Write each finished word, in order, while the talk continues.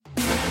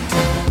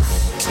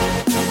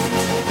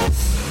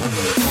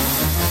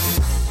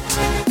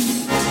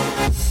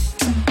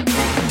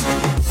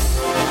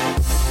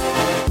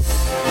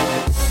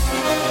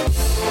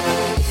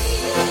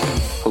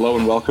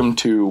and welcome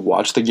to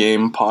Watch the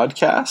Game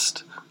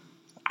podcast.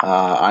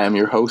 I am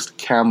your host,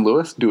 Cam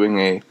Lewis, doing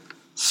a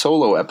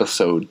solo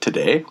episode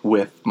today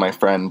with my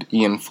friend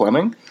Ian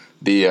Fleming,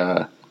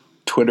 the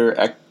Twitter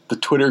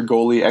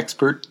goalie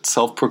expert,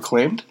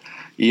 self-proclaimed.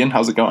 Ian,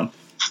 how's it going?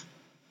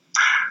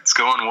 It's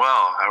going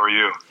well. How are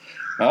you?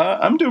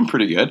 I'm doing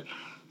pretty good.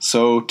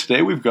 So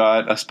today we've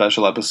got a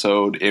special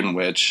episode in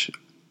which,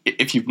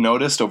 if you've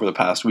noticed over the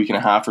past week and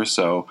a half or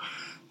so,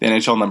 the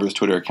NHL Numbers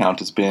Twitter account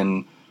has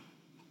been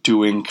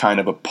doing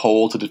kind of a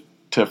poll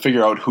to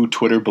figure out who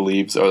Twitter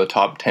believes are the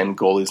top 10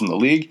 goalies in the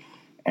league,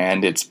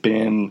 and it's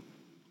been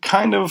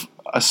kind of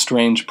a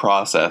strange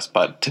process,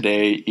 but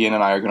today Ian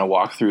and I are going to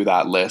walk through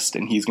that list,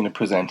 and he's going to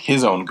present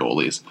his own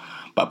goalies.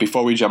 But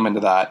before we jump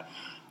into that,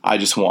 I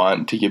just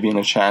want to give Ian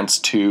a chance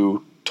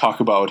to talk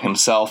about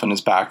himself and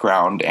his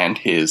background and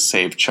his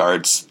save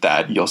charts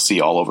that you'll see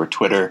all over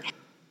Twitter.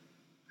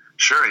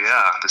 Sure,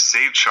 yeah. The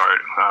save chart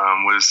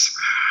was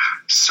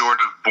sort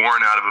of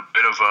born out of a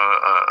bit of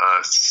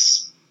a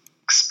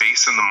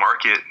space in the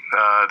market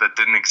that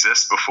didn't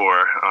exist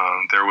before.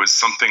 There was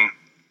something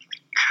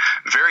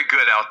very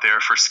good out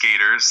there for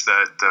skaters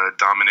that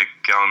Dominic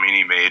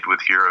Gallimini made with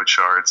hero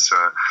charts,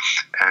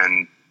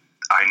 and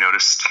I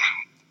noticed,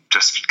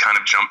 just kind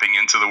of jumping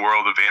into the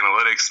world of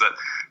analytics, that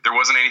there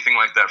wasn't anything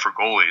like that for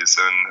goalies,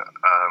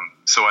 and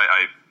so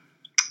I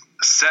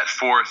set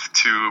forth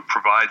to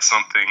provide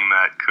something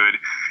that could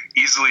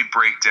easily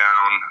break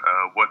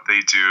down what they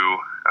do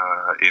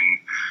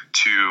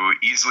into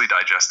easily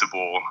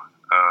digestible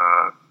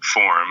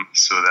form,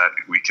 so that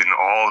we can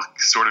all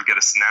sort of get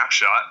a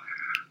snapshot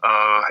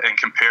and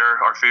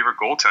compare our favorite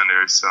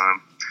goaltenders.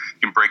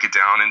 You can break it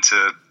down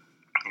into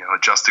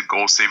adjusted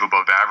goal save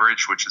above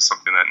average, which is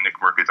something that Nick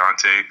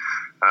Mercadante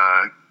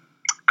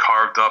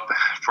carved up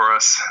for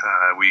us.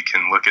 We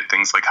can look at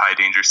things like high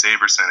danger save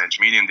percentage,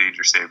 medium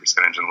danger save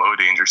percentage, and low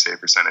danger save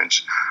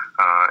percentage,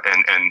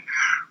 and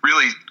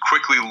really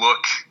quickly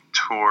look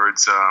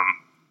towards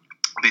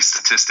these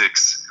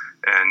statistics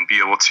and be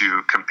able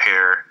to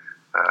compare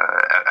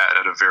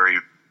at a very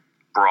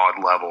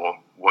broad level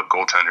what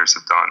goaltenders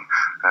have done.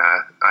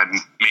 I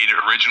made it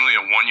originally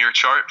a one-year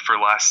chart for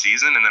last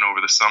season, and then over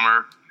the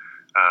summer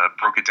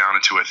broke it down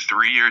into a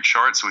 3-year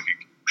chart so we could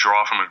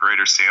draw from a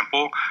greater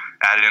sample,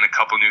 added in a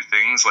couple new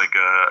things like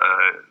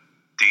a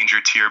danger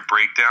tier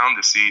breakdown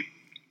to see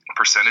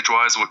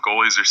percentage-wise what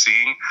goalies are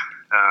seeing,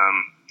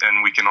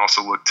 and we can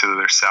also look to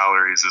their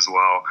salaries as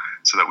well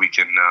so that we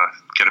can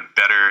get a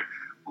better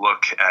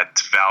look at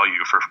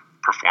value for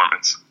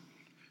performance.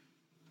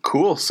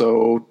 Cool.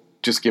 So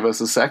just give us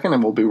a second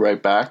and we'll be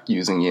right back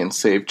using Ian's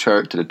save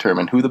chart to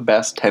determine who the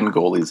best 10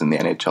 goalies in the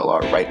NHL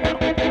are right now.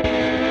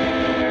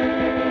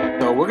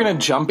 So we're going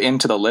to jump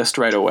into the list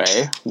right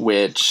away,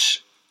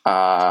 which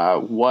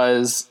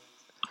was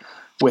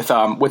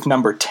with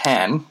number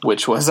 10,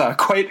 which was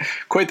quite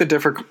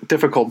the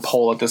difficult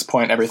poll at this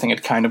point. Everything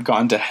had kind of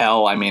gone to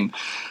hell. I mean,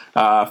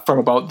 from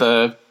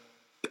about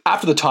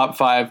after the top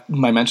 5,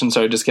 my mentions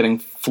started just getting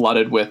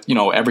flooded with,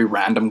 every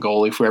random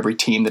goalie for every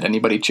team that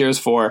anybody cheers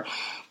for.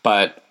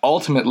 But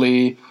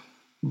ultimately,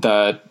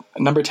 the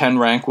number 10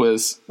 rank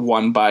was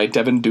won by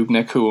Devan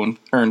Dubnyk, who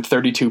earned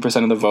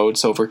 32% of the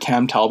votes over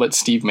Cam Talbot,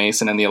 Steve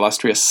Mason, and the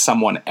illustrious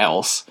someone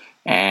else.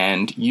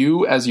 And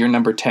you, as your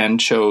number 10,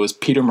 chose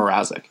Peter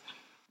Mrazek.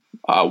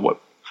 What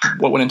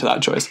went into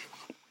that choice?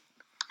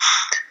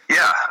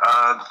 Yeah,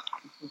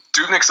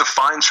 Dubnyk's a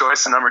fine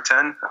choice at number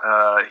 10.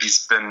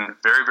 He's been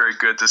very, very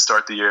good to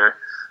start the year.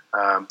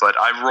 But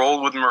I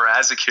rolled with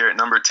Mrazek here at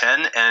number 10,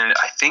 and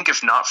I think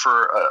if not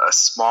for a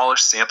smaller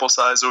sample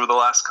size over the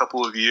last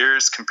couple of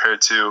years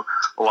compared to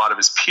a lot of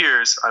his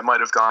peers, I might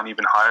have gone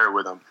even higher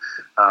with him.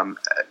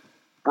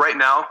 Right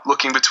now,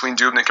 looking between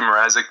Dubnyk and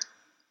Mrazek,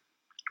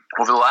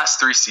 over the last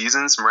 3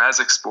 seasons,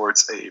 Mrazek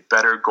sports a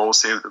better goal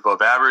save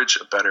above average,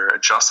 a better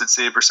adjusted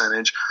save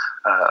percentage,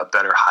 a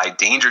better high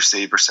danger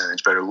save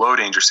percentage, better low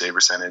danger save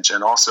percentage,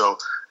 and also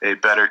a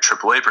better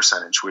AAA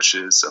percentage, which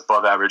is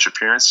above average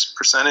appearance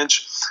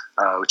percentage,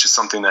 which is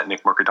something that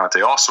Nick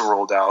Mercadante also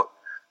rolled out,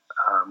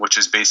 which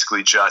is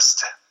basically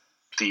just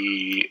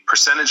the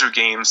percentage of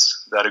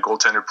games that a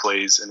goaltender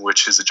plays in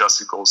which his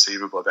adjusted goal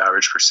save above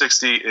average per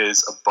 60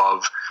 is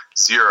above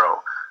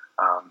 0.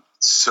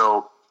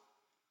 So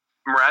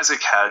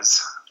Mrazek has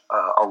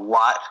a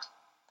lot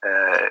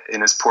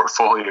in his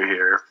portfolio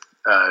here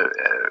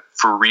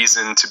for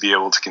reason to be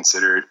able to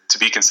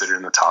be considered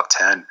in the top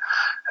 10,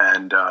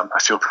 and I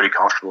feel pretty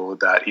comfortable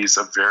with that. He's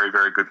a very,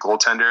 very good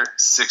goaltender.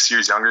 6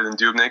 years younger than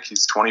Dubnyk.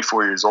 He's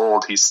 24 years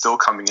old. He's still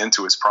coming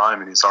into his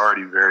prime, and he's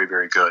already very,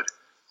 very good.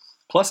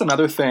 Plus,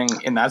 another thing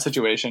in that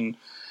situation,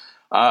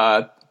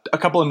 a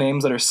couple of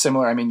names that are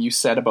similar. I mean, you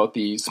said about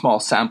the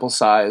small sample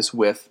size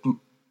with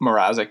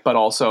Mrazek, but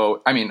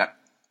also, I mean,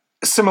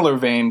 similar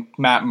vein,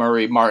 Matt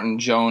Murray, Martin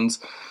Jones,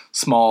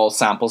 small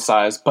sample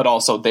size, but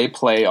also they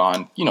play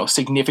on,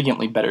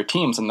 significantly better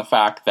teams. And the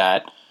fact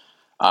that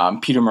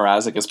Peter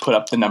Mrazek has put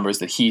up the numbers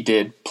that he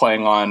did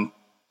playing on,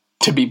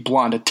 to be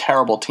blunt, a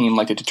terrible team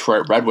like the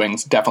Detroit Red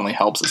Wings definitely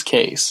helps his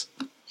case.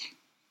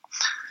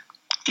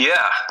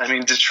 Yeah, I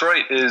mean,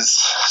 Detroit is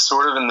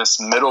sort of in this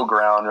middle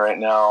ground right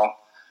now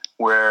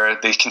where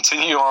they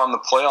continue on the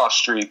playoff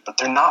streak, but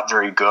they're not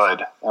very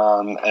good.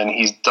 And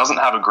he doesn't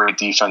have a great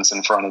defense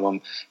in front of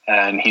him,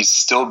 and he's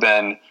still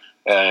been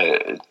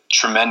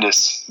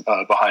tremendous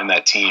behind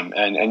that team.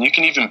 And you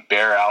can even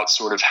bear out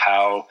sort of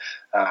how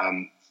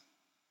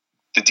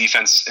the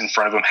defense in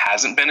front of him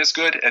hasn't been as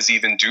good as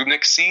even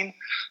Dubnyk's seen.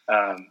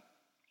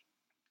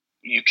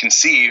 You can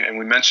see, and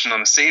we mentioned on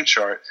the save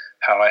chart,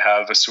 how I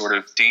have a sort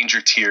of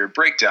danger tier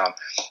breakdown.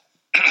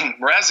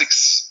 Mrazek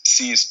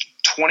sees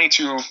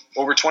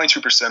over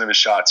 22% of his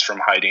shots from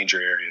high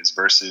danger areas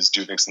versus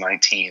Dubnyk's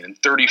 19,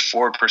 and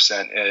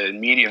 34%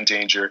 in medium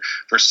danger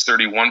versus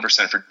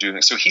 31% for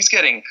Dubnyk. So he's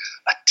getting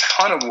a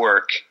ton of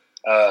work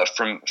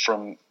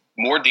from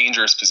more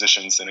dangerous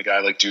positions than a guy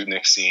like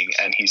Dubnyk seeing,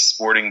 and he's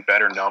sporting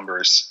better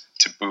numbers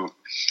to boot.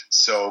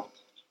 So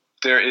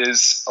there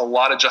is a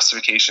lot of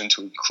justification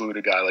to include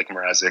a guy like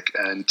Mrazek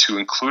and to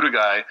include a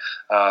guy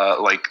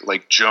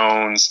like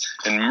Jones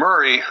and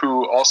Murray,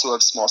 who also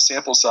have small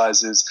sample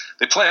sizes.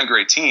 They play on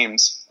great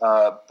teams,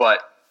 but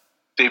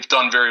they've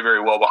done very,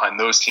 very well behind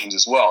those teams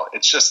as well.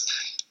 It's just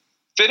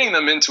fitting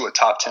them into a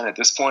top 10 at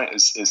this point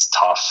is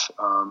tough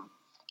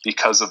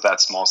because of that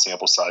small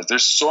sample size.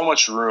 There's so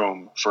much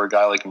room for a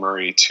guy like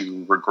Murray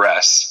to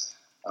regress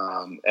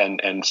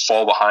and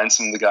fall behind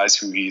some of the guys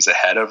who he's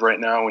ahead of right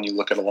now when you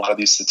look at a lot of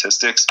these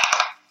statistics.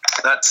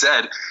 That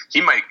said,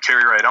 he might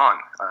carry right on.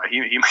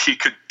 He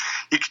could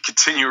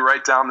continue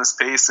right down this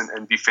pace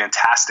and be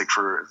fantastic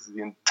for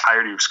the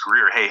entirety of his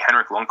career. Hey,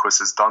 Henrik Lundqvist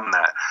has done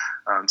that.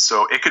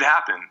 So it could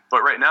happen.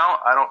 But right now,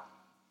 I don't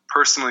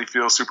personally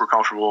feel super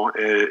comfortable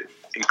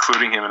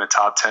including him in a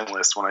top 10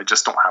 list when I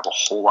just don't have a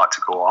whole lot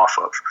to go off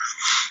of.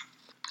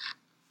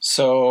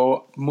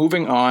 So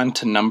moving on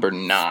to number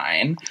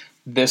 9.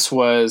 This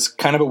was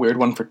kind of a weird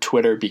one for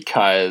Twitter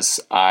because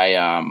I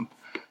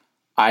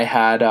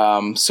had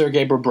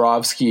Sergei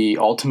Bobrovsky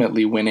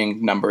ultimately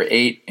winning number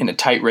 8 in a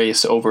tight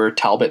race over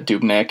Talbot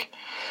Dubnyk.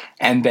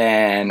 And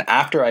then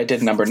after I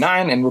did number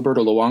 9 and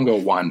Roberto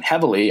Luongo won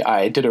heavily,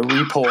 I did a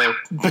repoll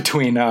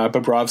between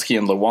Bobrovsky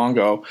and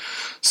Luongo.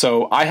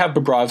 So I have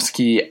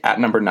Bobrovsky at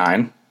number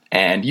 9,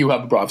 and you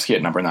have Bobrovsky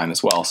at number 9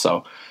 as well.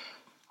 So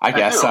I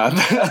guess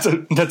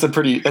that's a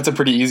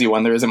pretty easy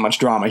one. There isn't much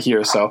drama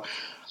here. So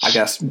I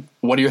guess,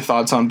 what are your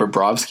thoughts on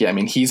Bobrovsky? I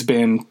mean, he's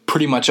been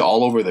pretty much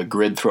all over the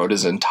grid throughout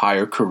his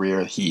entire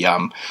career. He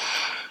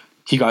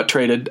got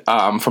traded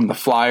from the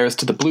Flyers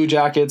to the Blue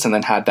Jackets and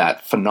then had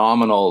that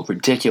phenomenal,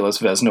 ridiculous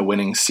Vezina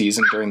winning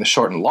season during the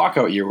shortened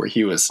lockout year where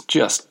he was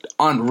just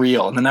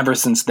unreal. And then ever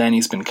since then,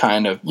 he's been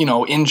kind of,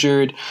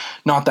 injured,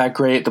 not that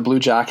great. The Blue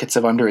Jackets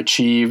have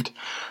underachieved.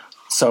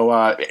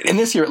 So in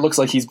this year, it looks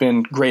like he's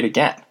been great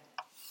again.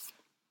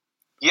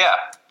 Yeah.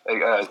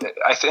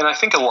 I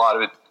think a lot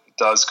of it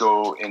does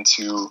go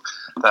into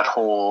that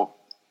whole,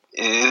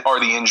 are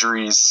the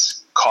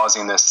injuries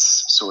causing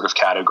this sort of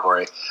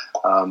category?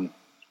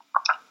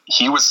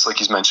 He was, like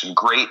he's mentioned,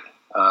 great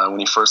when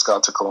he first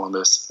got to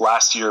Columbus.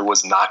 Last year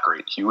was not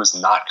great. He was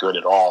not good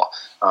at all.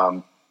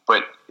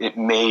 But it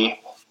may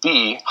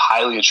be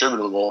highly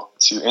attributable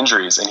to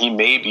injuries, and he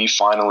may be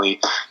finally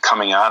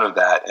coming out of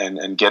that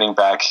and getting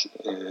back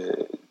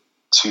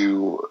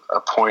to a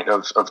point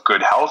of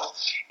good health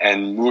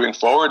and moving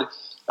forward.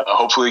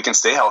 Hopefully he can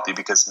stay healthy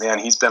because, man,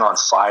 he's been on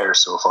fire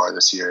so far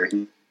this year.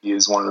 He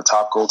is one of the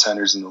top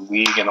goaltenders in the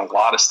league in a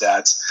lot of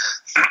stats,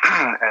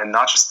 and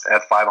not just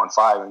at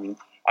 5-on-5. I mean,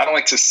 I don't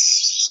like to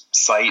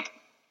cite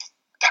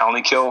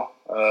penalty kill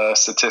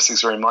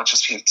statistics very much,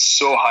 just being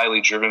so highly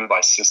driven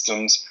by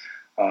systems.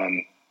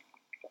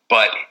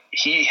 But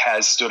he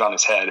has stood on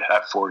his head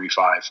at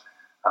 4v5.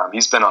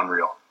 He's been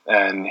unreal,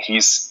 and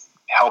he's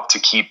helped to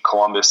keep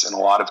Columbus in a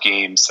lot of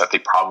games that they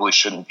probably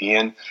shouldn't be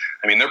in.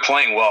 I mean, they're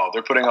playing well.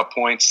 They're putting up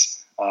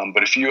points.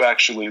 But if you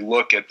actually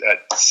look at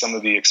some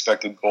of the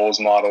expected goals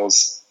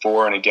models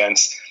for and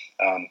against,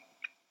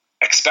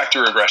 expect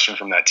a regression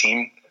from that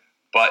team.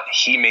 But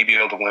he may be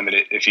able to limit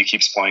it if he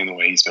keeps playing the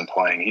way he's been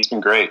playing. He's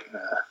been great.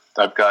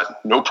 I've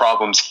got no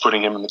problems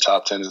putting him in the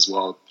top 10 as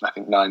well. I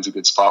think 9's a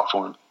good spot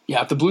for him.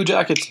 Yeah, if the Blue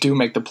Jackets do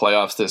make the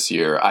playoffs this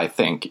year, I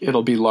think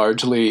it'll be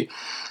largely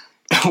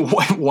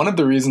one of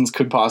the reasons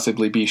could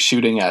possibly be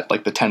shooting at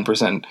like the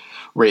 10%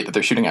 rate that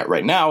they're shooting at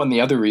right now, and the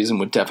other reason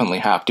would definitely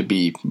have to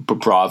be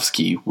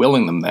Bobrovsky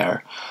willing them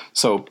there.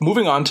 So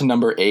moving on to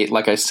number 8,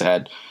 like I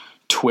said,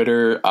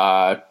 Twitter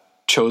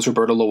chose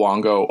Roberto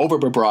Luongo over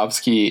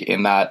Bobrovsky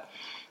in that,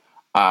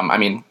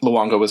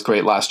 Luongo was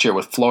great last year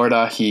with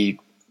Florida. He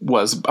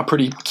was a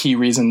pretty key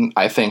reason,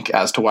 I think,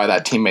 as to why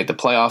that team made the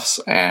playoffs,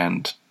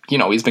 and,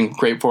 he's been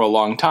great for a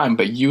long time,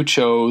 but you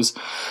chose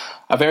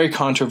a very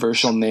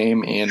controversial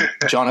name in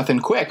Jonathan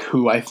Quick,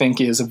 who I think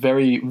is a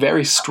very,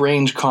 very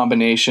strange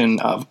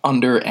combination of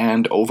under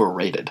and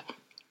overrated.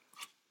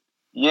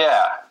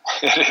 Yeah,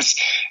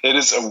 it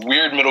is a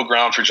weird middle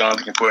ground for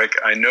Jonathan Quick.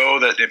 I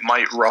know that it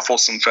might ruffle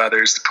some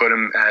feathers to put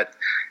him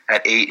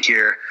at 8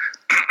 here.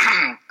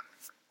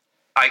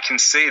 I can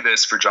say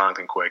this for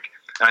Jonathan Quick,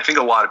 and I think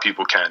a lot of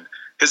people can.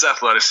 His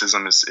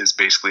athleticism is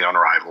basically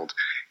unrivaled.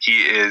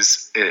 He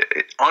is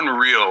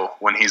unreal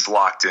when he's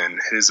locked in.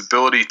 His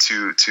ability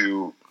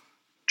to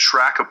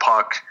track a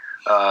puck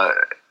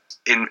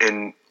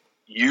and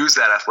use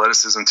that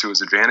athleticism to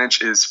his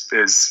advantage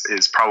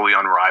is probably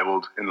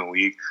unrivaled in the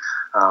league.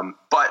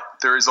 But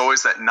there is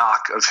always that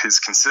knock of his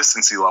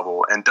consistency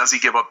level. And does he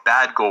give up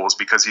bad goals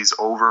because he's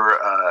over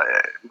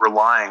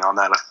relying on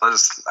that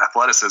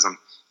athleticism?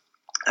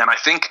 And I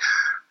think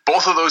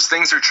both of those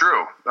things are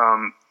true.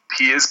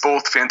 He is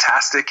both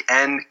fantastic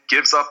and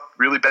gives up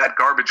really bad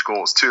garbage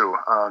goals too.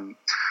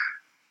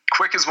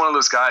 Quick is one of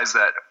those guys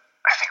that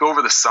I think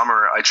over the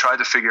summer I tried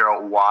to figure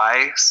out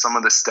why some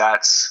of the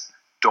stats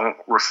don't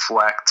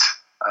reflect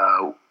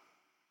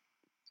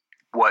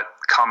what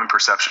common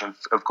perception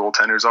of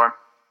goaltenders are.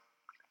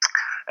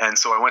 And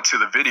so I went to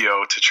the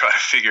video to try to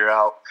figure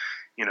out,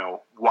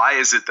 why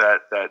is it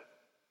that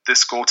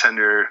this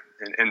goaltender,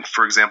 and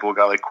for example, a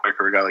guy like Quick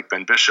or a guy like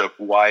Ben Bishop,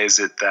 why is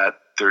it that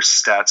their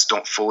stats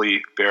don't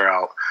fully bear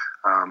out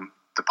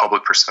the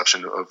public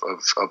perception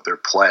of their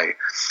play?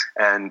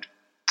 And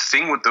the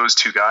thing with those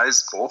two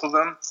guys, both of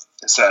them,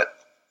 is that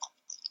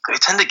they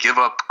tend to give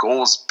up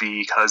goals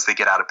because they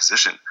get out of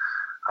position.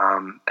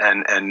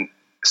 And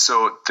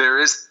so there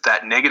is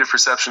that negative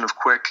perception of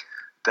Quick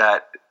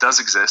that does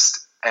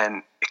exist,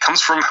 and it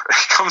comes from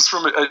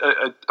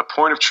a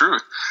point of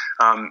truth.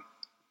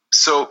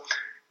 So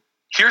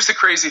here's the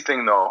crazy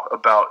thing, though,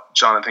 about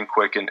Jonathan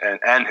Quick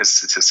and his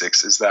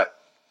statistics is that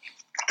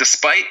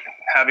despite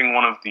having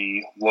one of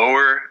the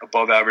lower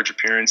above average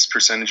appearance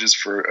percentages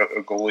for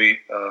a goalie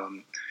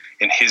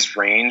in his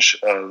range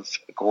of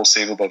goal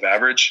save above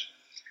average,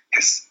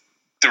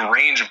 the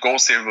range of goal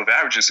save above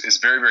average is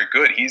very, very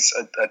good. He's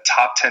a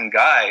top 10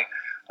 guy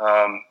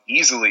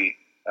easily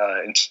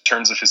in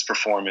terms of his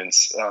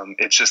performance.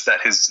 It's just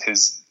that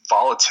his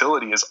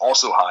volatility is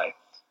also high.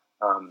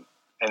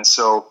 And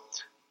so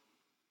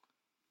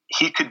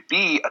he could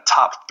be a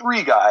top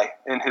 3 guy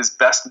in his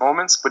best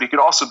moments, but he could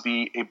also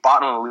be a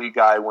bottom of the league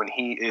guy when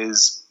he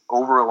is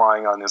over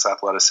relying on his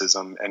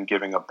athleticism and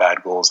giving up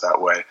bad goals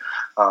that way.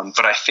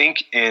 But I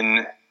think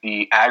in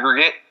the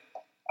aggregate,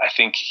 I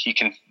think he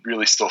can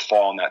really still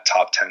fall in that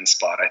top 10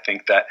 spot. I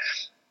think that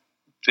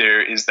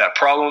there is that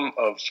problem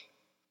of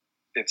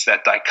it's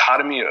that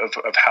dichotomy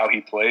of how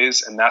he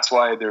plays, and that's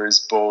why there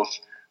is both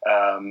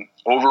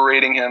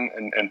overrating him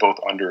and both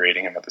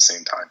underrating him at the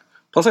same time.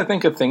 Plus, I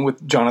think a thing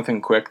with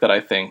Jonathan Quick that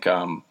I think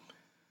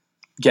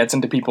gets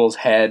into people's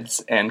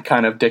heads and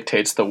kind of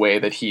dictates the way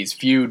that he's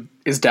viewed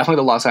is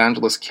definitely the Los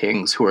Angeles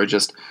Kings, who are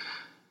just...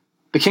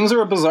 The Kings are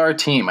a bizarre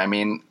team. I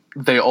mean,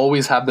 they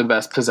always have the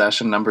best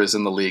possession numbers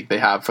in the league. They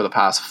have for the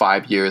past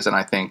 5 years, and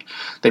I think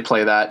they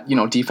play that,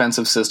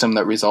 defensive system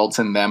that results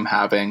in them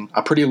having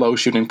a pretty low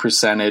shooting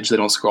percentage. They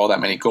don't score all that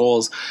many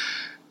goals,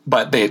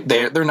 but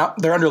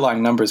their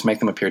underlying numbers make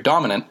them appear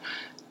dominant.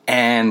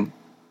 And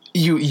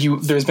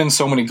there's been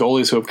so many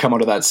goalies who have come out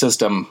of that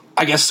system.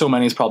 I guess so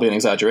many is probably an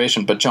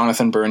exaggeration, but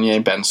Jonathan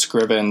Bernier, Ben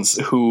Scrivens,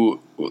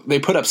 who they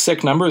put up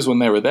sick numbers when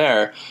they were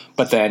there,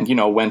 but then,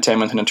 went to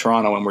Edmonton and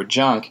Toronto and were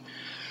junk.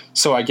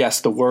 So I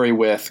guess the worry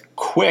with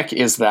Quick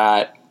is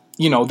that,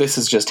 this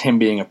is just him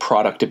being a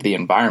product of the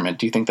environment.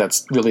 Do you think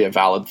that's really a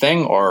valid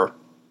thing, or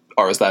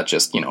is that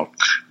just,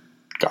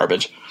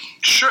 garbage?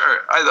 Sure.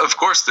 Of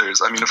course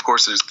there's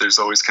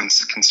always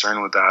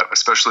concern with that,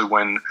 especially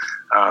when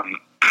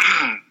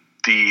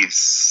the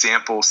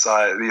sample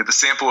size, the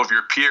sample of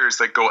your peers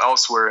that go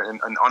elsewhere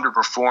and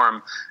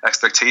underperform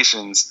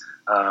expectations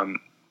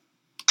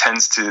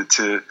tends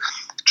to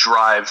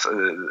drive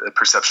a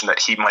perception that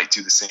he might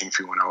do the same if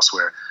he went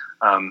elsewhere.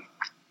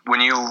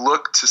 When you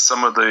look to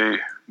some of the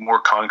more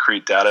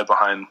concrete data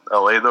behind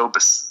LA, though,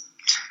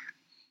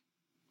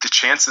 the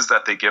chances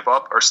that they give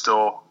up are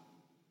still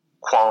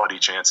quality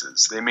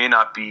chances. They may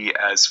not be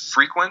as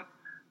frequent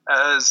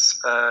as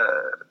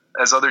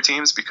other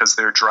teams because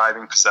they're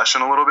driving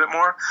possession a little bit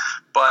more.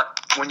 But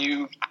when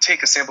you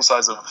take a sample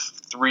size of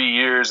 3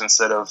 years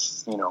instead of,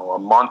 a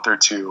month or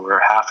two or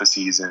half a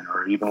season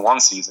or even one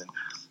season,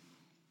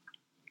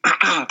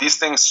 these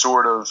things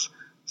sort of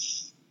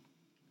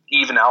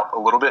even out a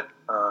little bit.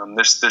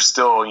 There's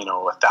still,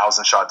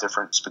 1,000 shot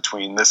difference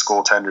between this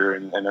goaltender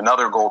and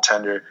another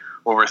goaltender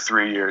over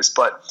 3 years.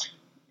 But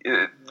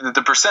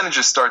the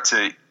percentages start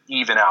to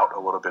even out a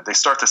little bit. They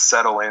start to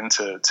settle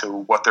into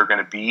what they're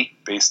going to be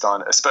based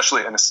on,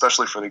 especially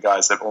for the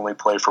guys that only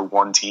play for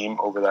one team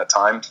over that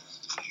time.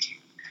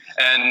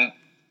 And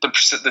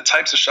the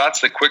types of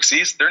shots that Quick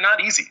sees, they're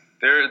not easy.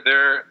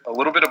 They're a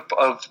little bit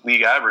above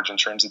league average in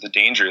terms of the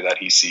danger that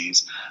he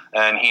sees,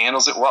 and he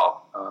handles it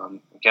well.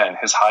 Again,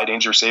 his high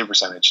danger save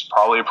percentage,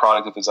 probably a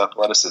product of his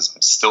athleticism,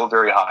 still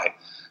very high.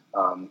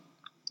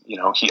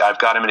 I've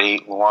got him at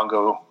 8.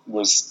 Luongo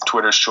was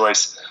Twitter's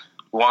choice.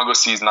 Luongo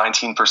sees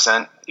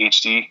 19%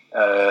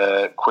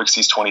 HD. Quick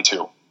sees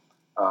 22.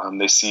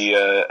 They see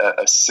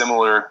a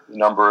similar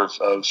number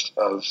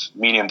of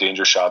medium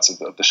danger shots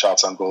of the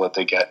shots on goal that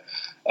they get,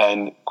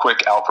 and Quick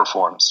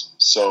outperforms.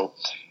 So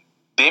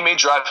they may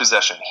drive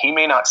possession. He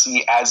may not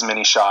see as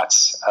many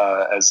shots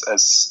as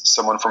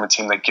someone from a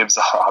team that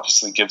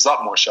obviously gives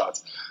up more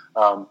shots.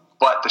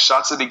 But the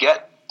shots that he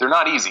get, they're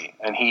not easy,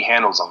 and he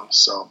handles them.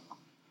 So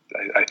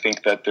I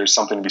think that there's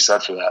something to be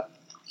said for that.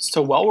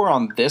 So while we're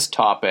on this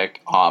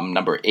topic,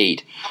 number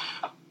 8,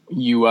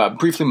 you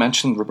briefly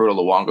mentioned Roberto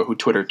Luongo, who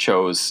Twitter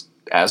chose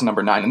as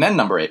number 9 and then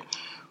number 8.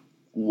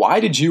 Why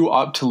did you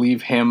opt to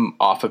leave him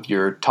off of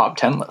your top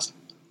 10 list?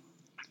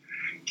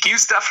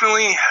 He's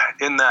definitely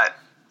in that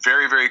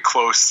very, very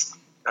close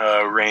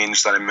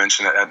range that I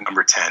mentioned at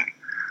number 10.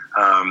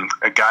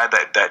 A guy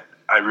that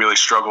I really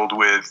struggled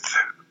with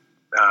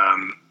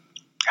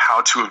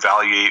how to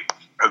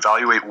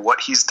evaluate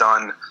what he's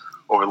done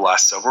over the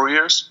last several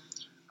years,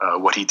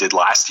 what he did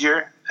last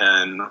year,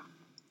 and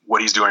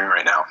what he's doing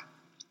right now.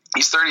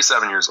 He's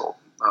 37 years old,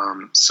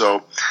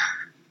 so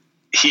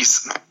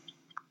he's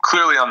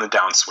clearly on the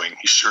downswing.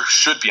 He sure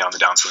should be on the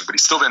downswing, but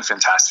he's still been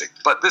fantastic.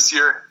 But this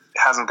year it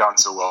hasn't gone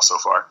so well so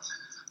far.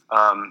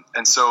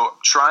 And so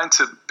trying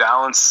to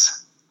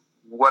balance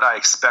what I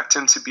expect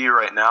him to be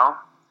right now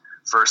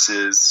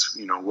versus,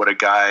 what a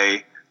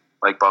guy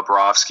like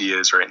Bobrovsky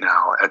is right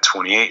now at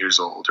 28 years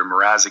old, or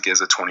Mrazek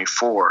is at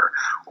 24,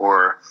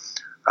 or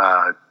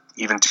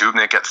even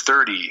Dubnyk at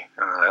 30.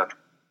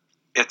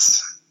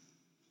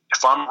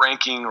 If I'm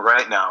ranking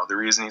right now, the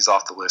reason he's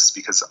off the list is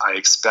because I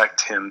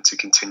expect him to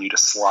continue to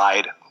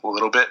slide a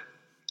little bit.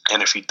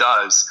 And if he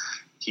does,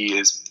 he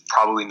is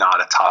probably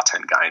not a top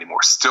 10 guy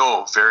anymore.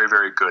 Still very,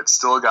 very good.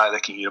 Still a guy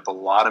that can eat up a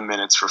lot of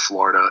minutes for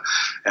Florida,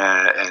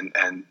 and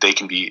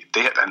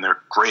they're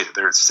great.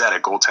 They're set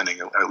at goaltending,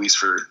 at least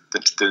for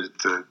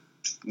the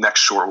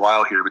next short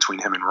while here between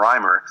him and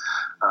Reimer.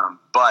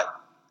 But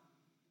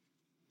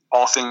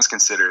all things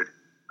considered,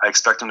 I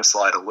expect him to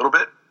slide a little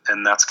bit,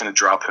 and that's going to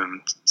drop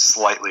him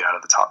slightly out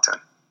of the top 10.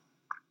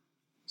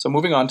 So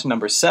moving on to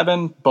number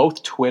 7,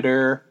 both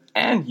Twitter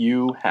and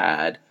you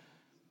had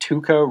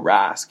Tuukka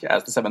Rask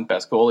as the 7th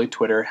best goalie.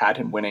 Twitter had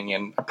him winning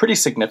in a pretty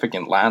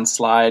significant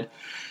landslide.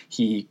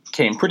 He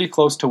came pretty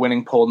close to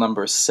winning poll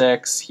number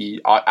 6.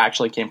 He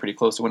actually came pretty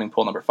close to winning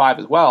poll number 5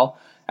 as well,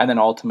 and then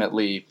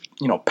ultimately,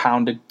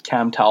 pounded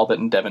Cam Talbot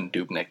and Devan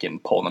Dubnyk in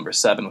poll number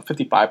 7 with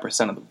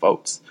 55% of the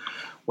votes.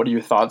 What are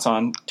your thoughts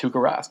on Tuukka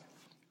Rask?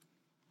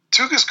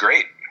 Tuukka's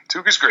great.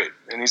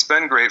 And he's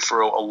been great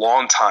for a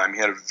long time. He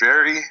had a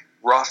very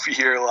rough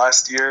year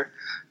last year,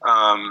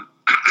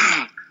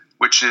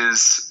 which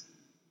is,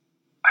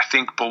 I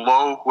think,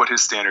 below what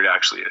his standard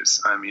actually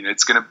is. I mean,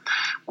 it's going to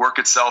work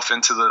itself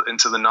into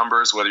the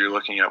numbers, whether you're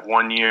looking at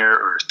 1 year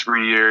or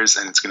 3 years,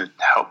 and it's going to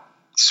help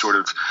sort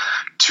of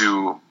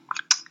to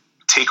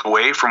take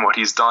away from what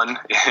he's done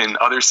in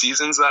other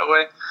seasons that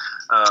way.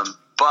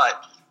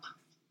 But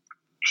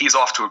he's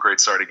off to a great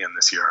start again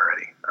this year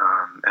already.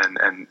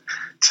 And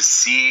to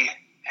see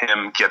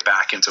him get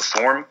back into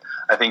form,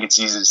 I think it's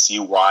easy to see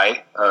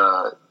why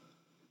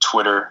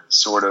Twitter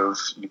sort of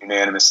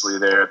unanimously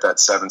there at that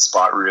 7th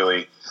spot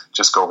really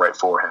just go right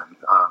for him,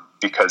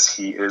 because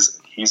he's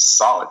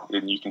solid,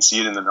 and you can see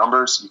it in the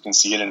numbers, you can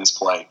see it in his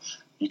play,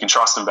 you can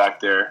trust him back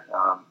there,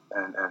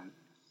 and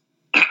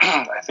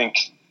I think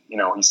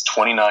he's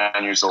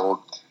 29 years old.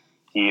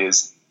 He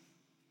is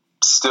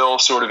still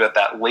sort of at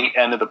that late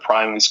end of the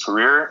prime of his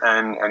career,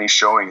 and he's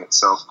showing it.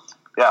 So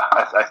yeah,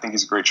 I think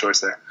he's a great choice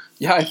there.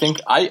 Yeah, I think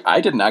I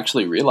didn't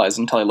actually realize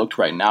until I looked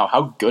right now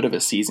how good of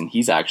a season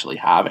he's actually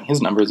having.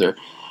 His numbers are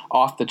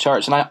off the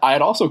charts. And I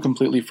had also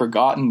completely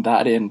forgotten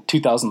that in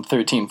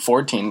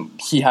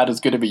 2013-14, he had as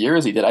good of a year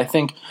as he did. I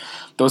think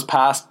those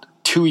past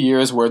 2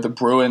 years where the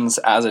Bruins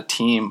as a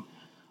team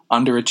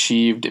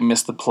underachieved,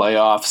 missed the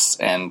playoffs,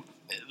 and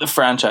the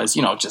franchise,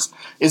 just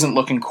isn't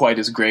looking quite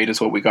as great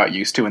as what we got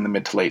used to in the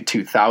mid to late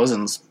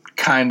 2000s,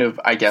 kind of,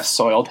 I guess,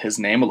 soiled his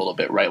name a little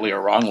bit, rightly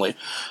or wrongly.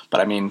 But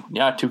I mean,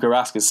 yeah, Tuukka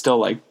Rask is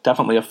still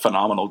definitely a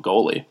phenomenal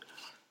goalie.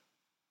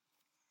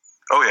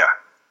 Oh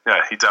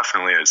yeah, he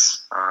definitely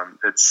is.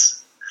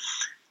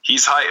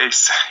 He's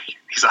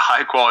a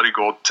high quality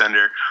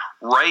goaltender,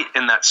 right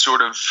in that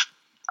sort of,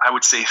 I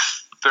would say,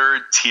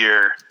 third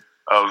tier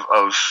of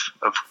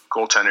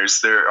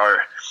goaltenders. There are,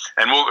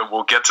 and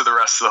we'll get to the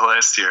rest of the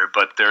list here,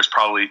 but there's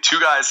probably 2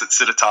 guys that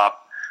sit atop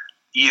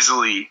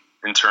easily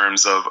in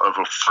terms of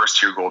a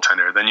first-tier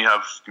goaltender. Then you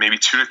have maybe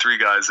 2 to 3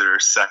 guys that are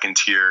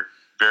second-tier,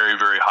 very,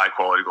 very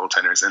high-quality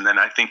goaltenders. And then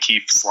I think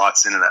he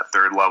slots into that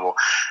third level.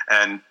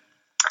 And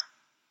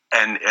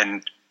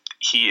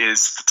he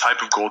is the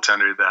type of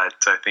goaltender that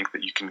I think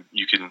that you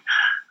can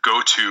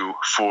go to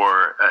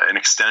for an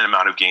extended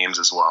amount of games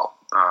as well.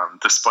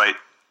 Despite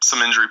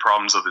some injury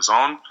problems of his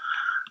own,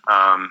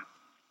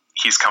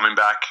 he's coming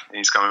back, and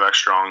he's coming back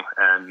strong.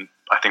 And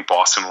I think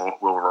Boston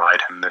will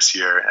ride him this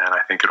year, and I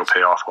think it'll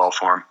pay off well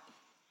for him.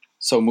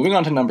 So moving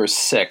on to number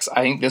 6,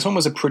 I think this one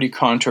was a pretty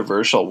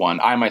controversial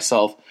one. I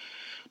myself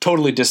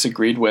totally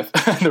disagreed with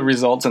the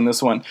results in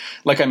this one.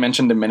 Like I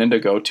mentioned a minute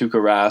ago, Tuukka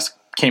Rask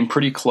came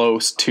pretty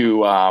close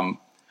to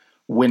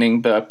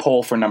winning the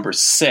poll for number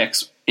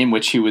 6, in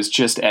which he was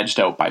just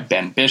edged out by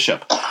Ben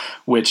Bishop,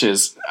 which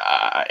is,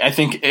 I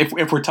think,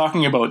 if we're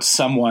talking about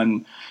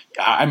someone,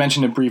 I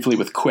mentioned it briefly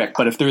with Quick,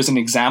 but if there's an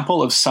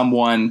example of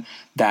someone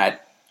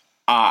that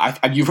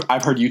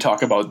I've heard you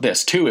talk about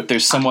this too. If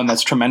there's someone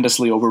that's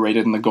tremendously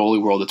overrated in the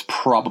goalie world, it's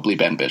probably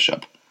Ben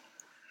Bishop.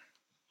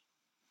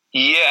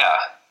 Yeah.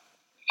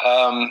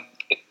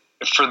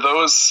 For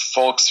those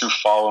folks who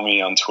follow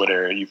me on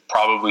Twitter, you've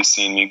probably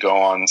seen me go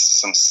on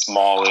some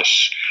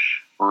smallish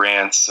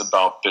rants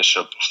about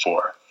Bishop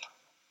before.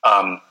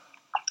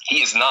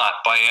 He is not,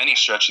 by any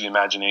stretch of the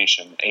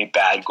imagination, a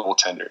bad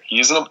goaltender. He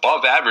is an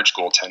above-average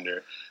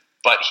goaltender,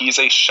 but he's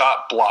a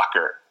shot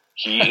blocker.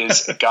 He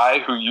is a guy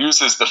who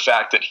uses the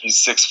fact that he's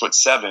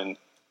 6'7"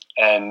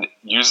 and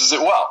uses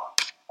it well.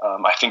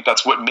 I think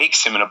that's what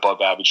makes him an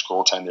above-average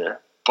goaltender.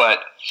 But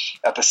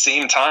at the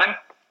same time,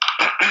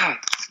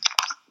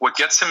 what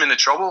gets him into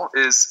trouble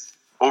is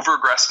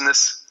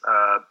over-aggressiveness,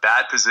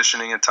 bad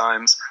positioning at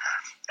times,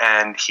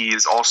 and he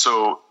is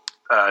also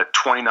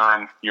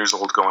 29 years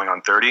old going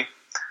on 30.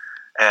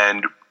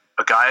 And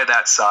a guy of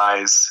that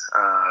size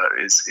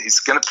it's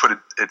going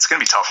to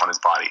be tough on his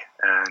body.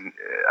 And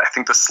I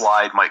think the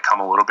slide might come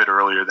a little bit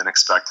earlier than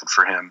expected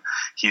for him.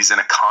 He's in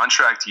a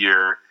contract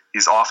year.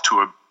 He's off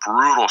to a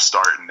brutal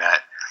start in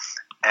net.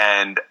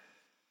 And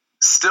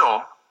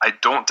still, I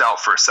don't doubt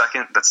for a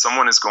second that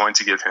someone is going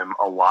to give him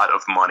a lot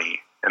of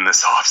money in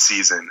this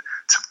offseason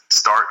to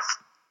start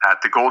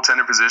at the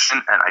goaltender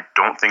position, and I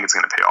don't think it's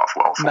going to pay off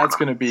well for them. That's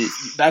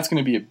going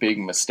to be a big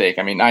mistake.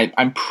 I mean,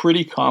 I'm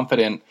pretty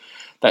confident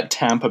that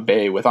Tampa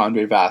Bay with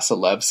Andrei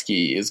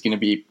Vasilevsky is going to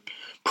be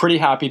pretty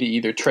happy to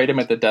either trade him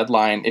at the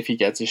deadline if he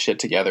gets his shit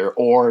together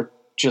or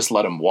just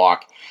let him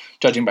walk,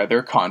 judging by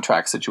their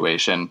contract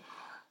situation.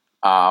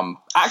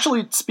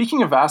 Actually,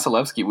 speaking of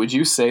Vasilevsky, would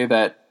you say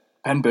that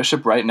Ben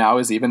Bishop right now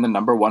is even the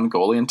number one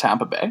goalie in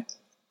Tampa Bay?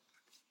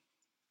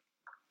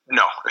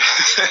 No.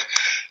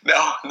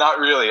 No, not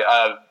really.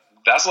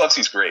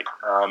 Vasilevsky's great.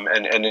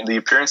 And in the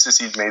appearances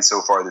he's made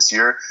so far this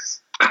year,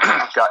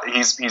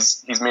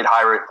 he's made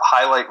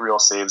highlight reel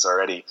saves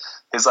already.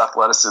 His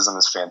athleticism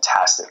is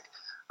fantastic.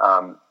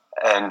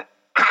 And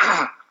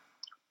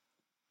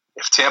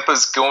if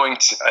Tampa's going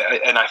to,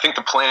 and I think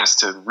the plan is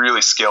to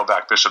really scale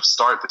back Bishop's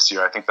start this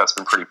year. I think that's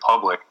been pretty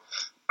public.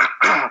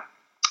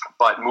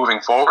 But moving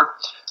forward,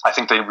 I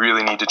think they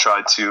really need to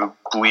try to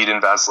bleed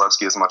in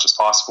Vasilevsky as much as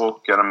possible,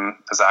 get him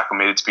as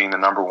acclimated to being the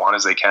number one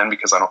as they can,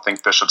 because I don't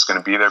think Bishop's going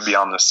to be there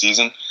beyond this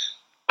season.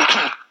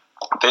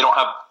 They don't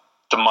have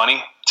the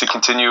money to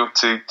continue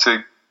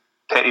to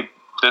pay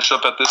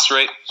Bishop at this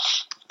rate.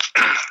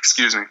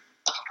 Excuse me.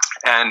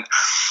 And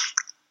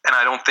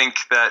I don't think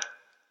that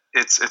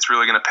it's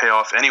really going to pay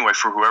off anyway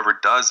for whoever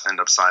does end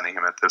up signing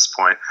him at this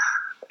point.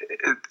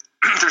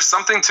 There's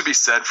something to be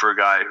said for a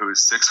guy who is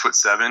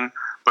 6'7",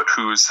 but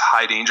whose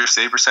high danger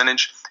save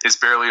percentage is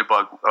barely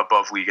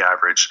above league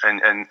average.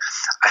 And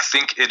I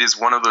think it is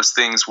one of those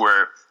things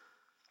where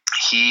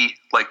he,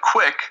 like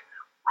Quick,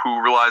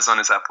 who relies on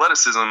his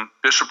athleticism,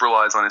 Bishop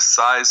relies on his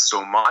size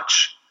so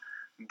much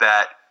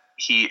that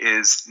he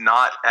is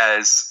not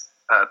as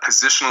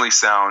positionally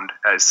sound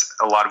as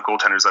a lot of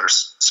goaltenders that are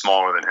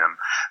smaller than him.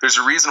 There's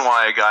a reason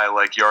why a guy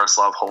like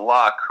Yaroslav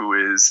Halak,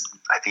 who is,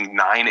 I think,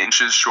 9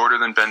 inches shorter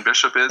than Ben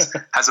Bishop is,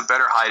 has a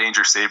better high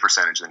danger save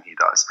percentage than he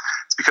does.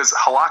 It's because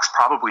Halak's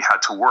probably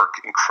had to work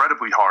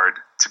incredibly hard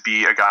to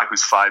be a guy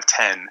who's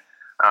 5'10",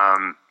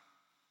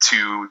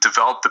 to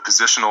develop the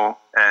positional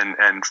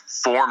and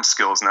form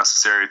skills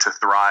necessary to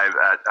thrive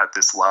at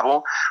this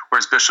level,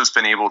 whereas Bishop's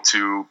been able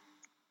to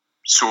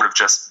sort of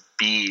just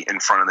be in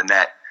front of the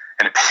net,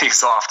 and it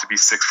pays off to be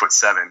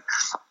 6'7".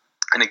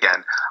 And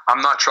again,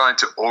 I'm not trying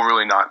to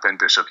overly knock Ben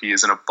Bishop. He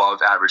is an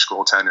above-average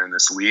goaltender in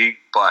this league,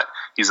 but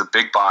he's a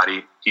big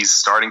body. He's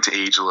starting to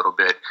age a little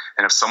bit,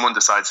 and if someone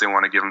decides they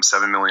want to give him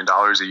 $7 million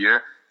a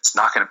year, it's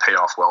not going to pay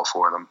off well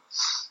for them.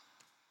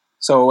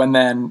 So, and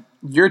then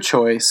your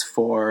choice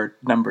for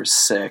number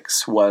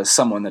 6 was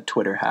someone that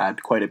Twitter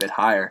had quite a bit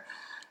higher,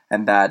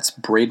 and that's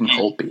Braden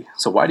Holtby.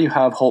 So why do you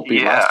have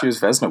Holtby, last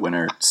year's Vezina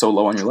winner, so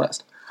low on your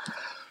list?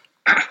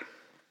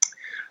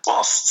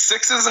 Well,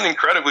 6 isn't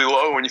incredibly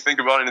low when you think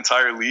about an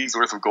entire league's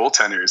worth of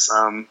goaltenders.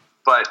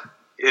 But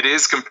it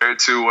is compared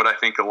to what I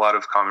think a lot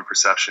of common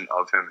perception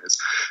of him is.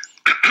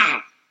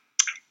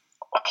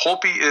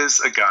 Holtby is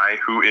a guy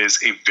who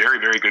is a very,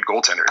 very good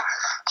goaltender.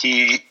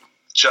 He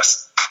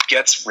just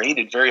gets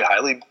rated very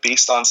highly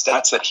based on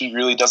stats that he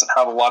really doesn't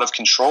have a lot of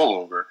control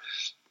over.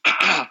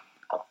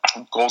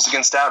 Goals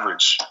against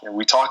average. And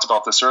we talked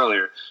about this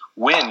earlier.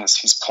 Wins.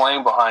 He's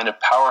playing behind a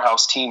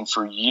powerhouse team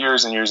for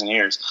years and years and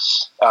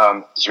years.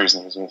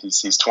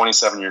 He's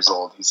 27 years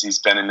old. He's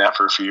been in net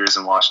for a few years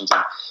in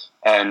Washington.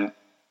 And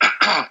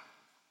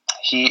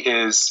he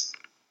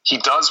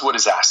does what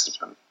is asked of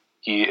him.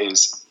 He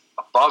is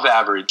above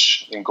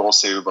average in goal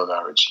save above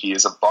average. He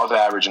is above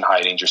average in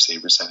high danger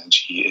save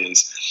percentage. He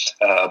is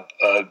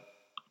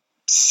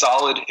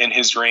solid in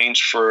his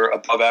range for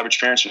above average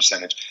appearance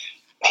percentage.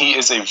 He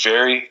is a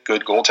very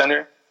good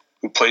goaltender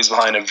who plays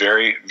behind a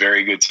very,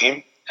 very good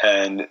team,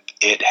 and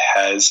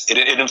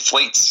it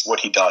inflates what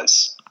he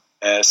does,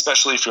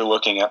 especially if you're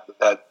looking at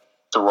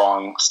the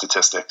wrong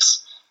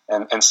statistics.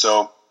 And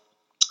so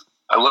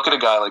I look at a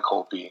guy like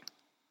Holtby,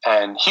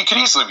 And he could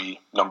easily be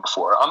number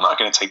 4. I'm not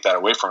going to take that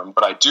away from him,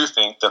 but I do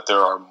think that there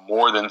are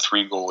more than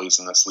 3 goalies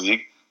in this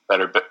league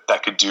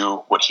that could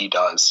do what he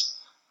does.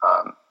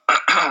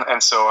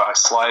 And so I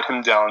slide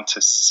him down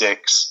to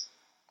 6,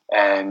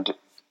 and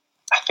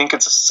I think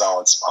it's a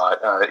solid spot.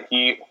 I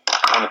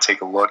want to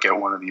take a look at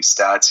one of these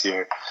stats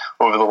here.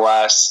 Over the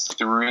last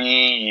 3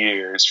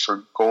 years,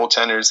 for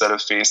goaltenders that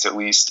have faced at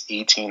least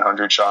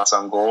 1,800 shots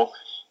on goal,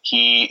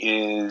 he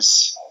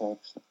is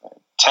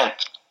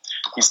 10th.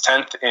 He's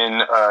 10th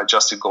in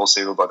adjusted goal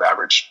save above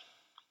average.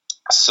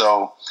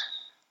 So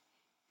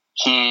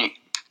he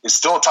is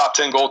still a top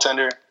 10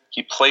 goaltender.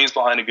 He plays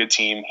behind a good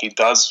team. He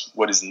does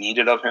what is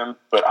needed of him,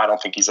 but I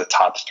don't think he's a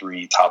top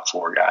 3, top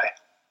 4 guy.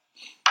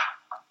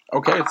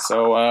 Okay,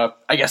 so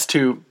I guess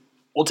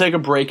we'll take a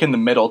break in the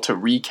middle to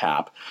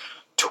recap.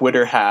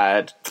 Twitter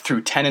had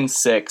through 10 and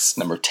 6,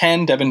 number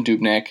 10, Devan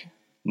Dubnyk,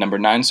 number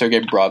 9, Sergei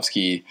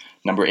Bobrovsky,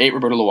 number 8,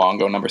 Roberto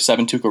Luongo, number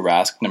 7, Tuukka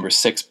Rask, number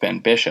 6, Ben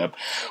Bishop,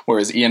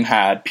 whereas Ian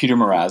had Peter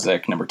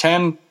Mrazek, number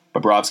 10,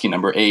 Bobrovsky,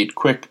 number 8,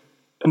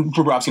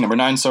 Bobrovsky, number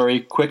 9,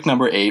 Quick,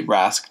 number 8,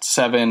 Rask,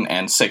 7,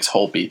 and 6,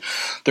 Holtby.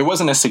 There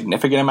wasn't a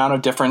significant amount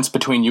of difference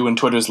between you and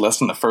Twitter's list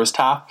in the first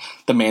half.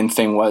 The main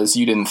thing was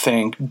you didn't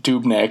think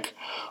Dubnyk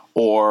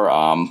or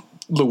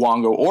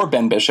Luongo or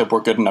Ben Bishop were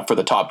good enough for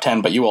the top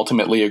 10, but you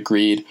ultimately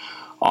agreed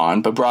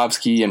on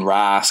Bobrovsky and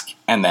Rask,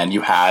 and then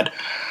you had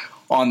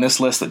on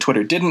this list that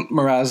Twitter didn't,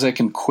 Mrazek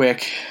and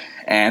Quick,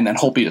 and then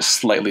Holtby is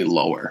slightly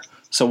lower.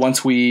 So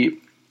once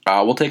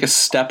we'll take a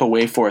step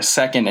away for a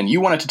second, and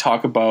you wanted to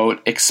talk about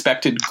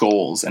expected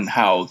goals and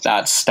how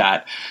that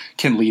stat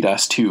can lead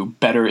us to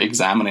better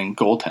examining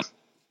goaltending.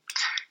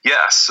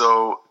 Yeah,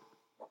 so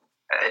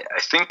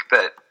I think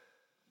that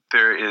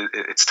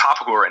it's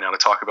topical right now to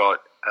talk about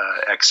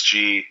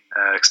XG,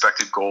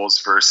 expected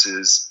goals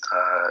versus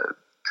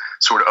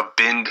sort of a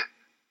binned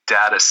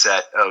data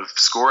set of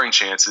scoring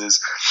chances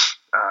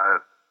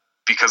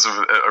because of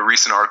a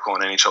recent article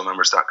on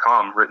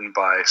NHLnumbers.com written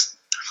by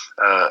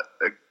a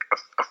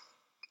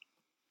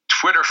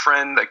Twitter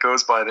friend that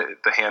goes by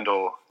the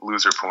handle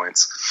Loser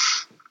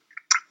Points.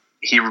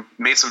 He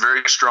made some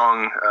very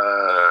strong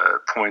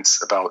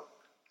points about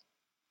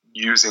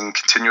using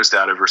continuous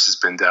data versus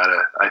bin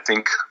data. I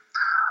think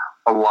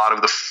a lot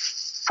of the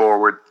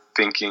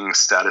forward-thinking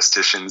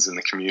statisticians in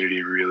the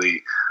community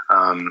really,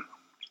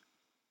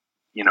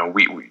 we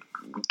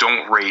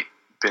don't rate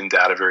bin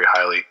data very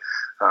highly.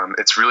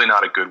 It's really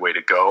not a good way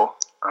to go.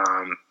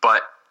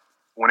 But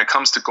when it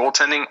comes to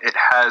goaltending, it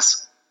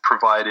has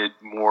provided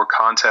more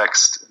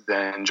context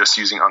than just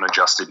using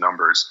unadjusted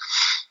numbers.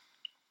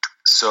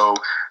 So,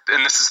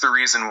 and this is the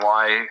reason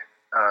why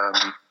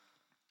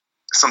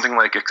something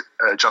like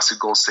adjusted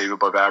goal save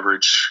above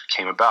average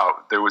came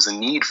about. There was a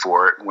need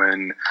for it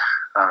when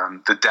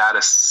the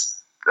data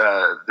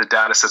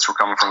sets were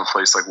coming from a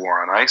place like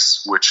War on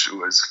Ice, which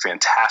was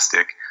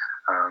fantastic.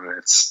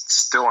 It's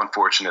still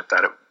unfortunate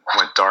that it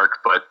went dark,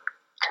 but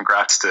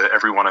congrats to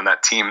everyone on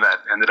that team that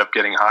ended up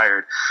getting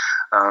hired.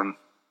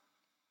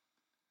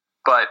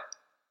 But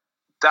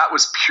that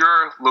was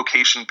pure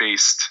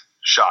location-based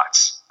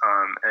shots.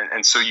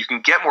 And so you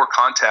can get more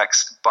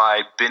context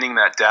by binning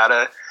that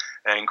data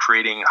and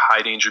creating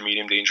high danger,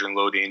 medium danger, and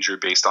low danger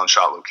based on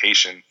shot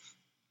location.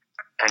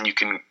 And you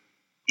can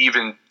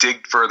even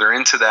dig further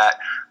into that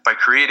by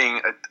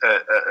creating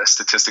a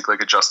statistic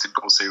like adjusted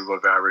goal save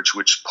above average,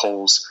 which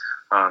pulls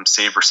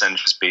save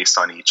percentages based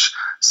on each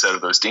set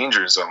of those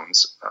danger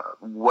zones.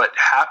 What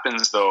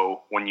happens,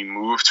 though, when you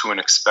move to an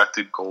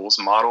expected goals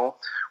model,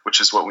 which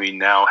is what we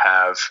now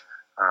have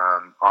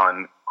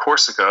on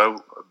Corsica,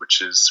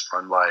 which is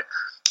run by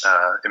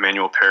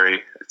Emmanuel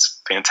Perry.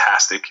 It's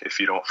fantastic. If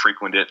you don't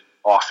frequent it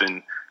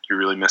often, you're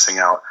really missing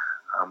out.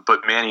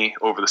 But Manny,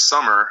 over the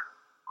summer,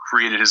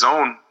 created his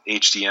own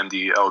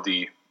HDMD,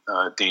 LD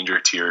danger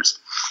tiers.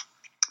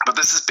 But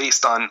this is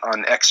based on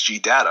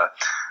XG data.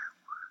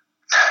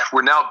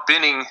 We're now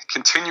binning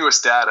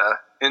continuous data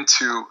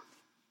into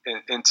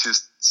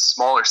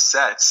smaller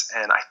sets,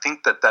 and I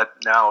think that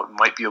now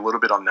might be a little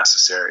bit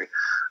unnecessary.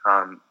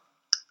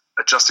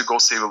 Adjusted goal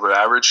save above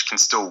average can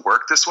still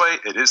work this way.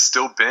 It is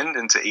still binned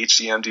into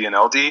HDMD and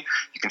LD.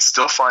 You can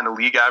still find a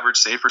league average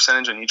save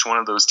percentage on each one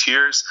of those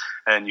tiers,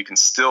 and you can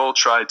still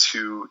try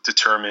to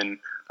determine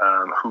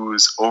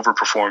who's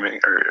overperforming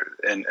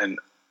and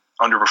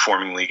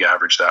underperforming league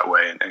average that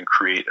way, and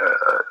create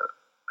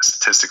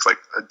statistics like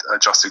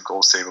adjusted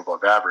goal save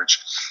above average.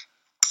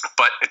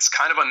 But it's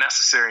kind of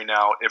unnecessary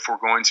now if we're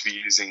going to be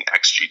using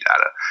XG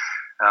data.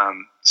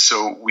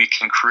 So we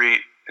can create,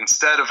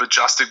 instead of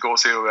adjusted goal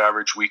save above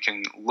average, we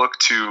can look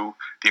to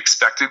the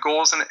expected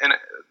goals that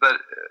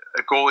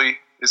a goalie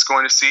is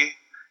going to see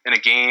in a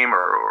game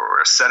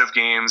or a set of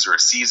games or a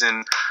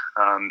season,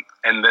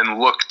 and then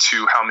look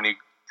to how many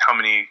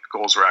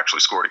goals were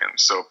actually scored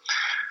against. So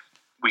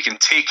we can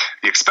take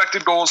the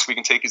expected goals, we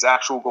can take his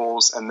actual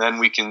goals, and then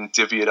we can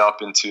divvy it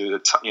up into a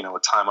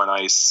time on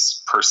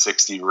ice per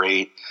 60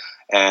 rate,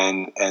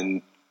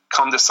 and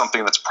come to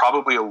something that's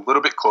probably a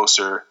little bit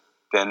closer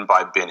than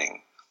by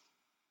binning.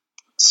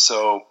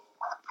 So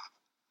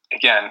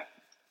again,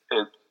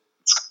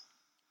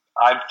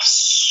 I've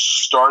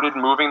started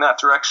moving that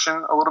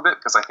direction a little bit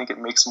because I think it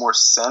makes more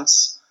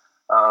sense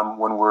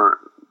when we're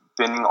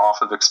binning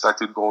off of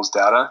expected goals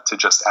data to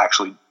just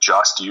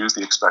use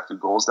the expected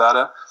goals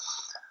data.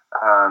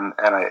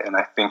 And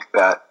I think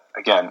that,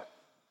 again,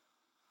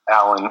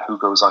 Alan, who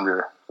goes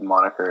under the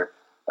moniker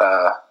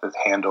the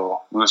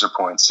handle Loser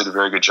Points, did a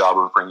very good job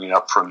of bringing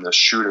up from the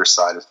shooter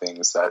side of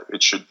things that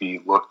it should be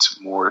looked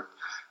more.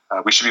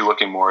 We should be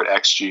looking more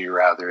at XG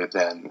rather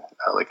than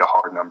like a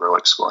hard number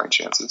like scoring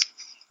chances.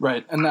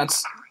 Right, and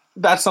that's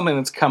something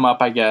that's come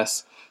up, I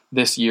guess,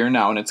 this year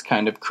now, and it's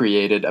kind of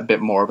created a bit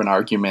more of an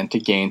argument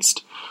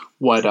against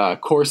what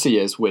Corsi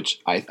is,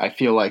 which I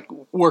feel like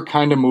we're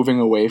kind of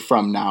moving away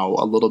from now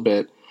a little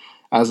bit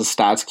as a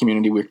stats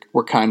community.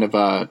 We're kind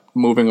of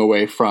moving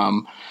away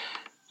from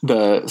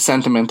the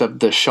sentiment of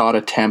the shot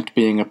attempt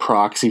being a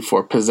proxy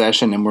for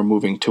possession, and we're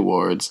moving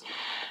towards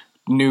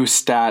new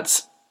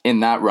stats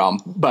in that realm.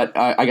 But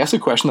I guess a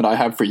question that I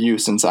have for you,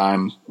 since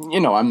I'm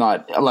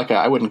not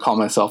I wouldn't call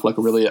myself like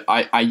a really,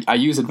 I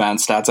use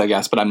advanced stats, I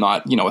guess, but I'm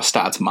not, a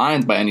stats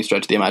mind by any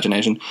stretch of the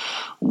imagination.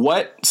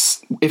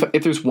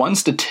 If there's one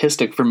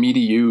statistic for me to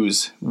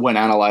use when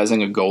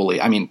analyzing a goalie,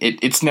 I mean,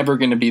 it's never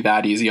going to be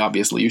that easy.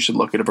 Obviously, you should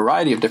look at a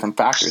variety of different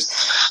factors.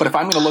 But if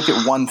I'm going to look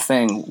at one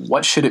thing,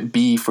 what should it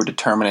be for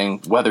determining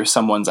whether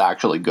someone's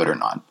actually good or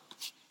not?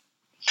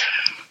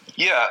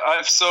 Yeah,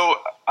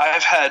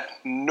 I've had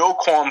no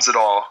qualms at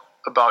all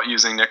about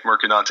using Nick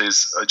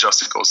Mercadante's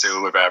adjusted goal save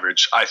above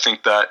average. I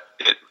think that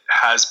it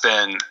has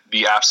been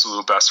the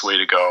absolute best way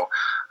to go.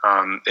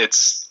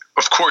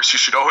 Of course, you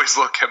should always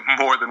look at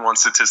more than one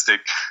statistic.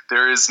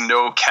 There is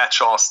no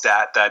catch-all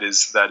stat that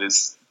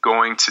is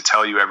going to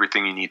tell you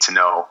everything you need to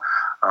know.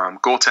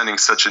 Goaltending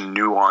is such a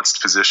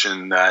nuanced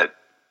position that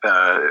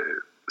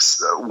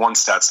one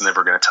stat's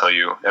never going to tell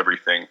you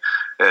everything,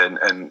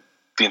 and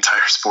the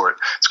entire sport.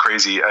 It's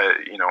crazy.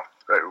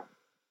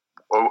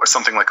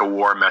 Something like a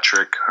WAR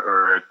metric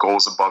or a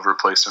goals above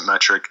replacement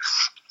metric.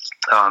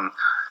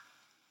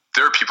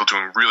 There are people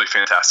doing really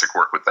fantastic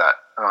work with that.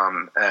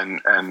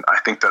 And I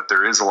think that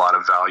there is a lot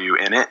of value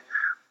in it,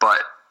 but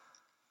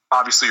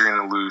obviously you're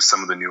going to lose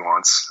some of the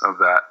nuance of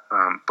that.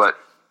 But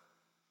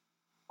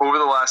over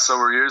the last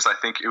several years, I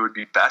think it would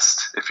be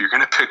best if you're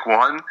going to pick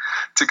one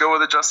to go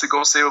with adjusted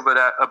goal save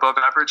above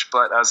average.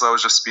 But as I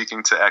was just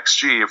speaking to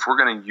XG, if we're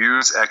going to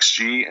use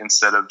XG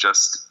instead of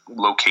just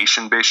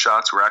location-based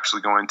shots, we're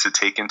actually going to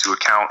take into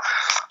account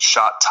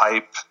shot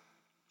type,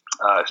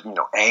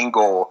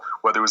 angle,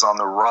 whether it was on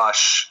the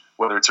rush,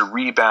 whether it's a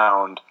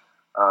rebound,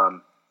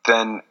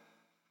 then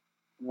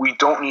we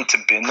don't need to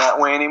bin that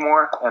way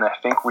anymore. And I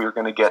think we're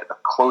going to get a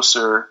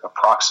closer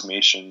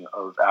approximation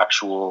of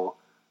actual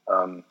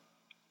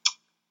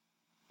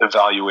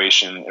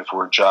evaluation if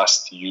we're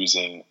just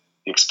using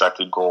the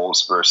expected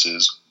goals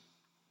versus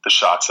the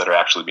shots that are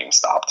actually being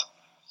stopped.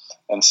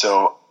 And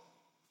so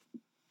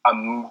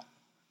I'm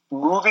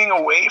moving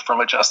away from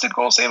adjusted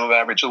goal save above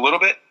average a little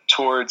bit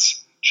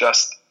towards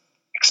just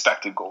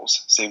expected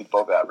goals saved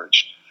above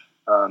average.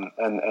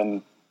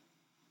 And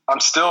I'm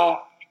still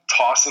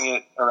tossing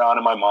it around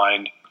in my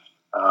mind.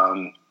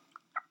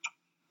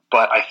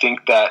 But I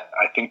think that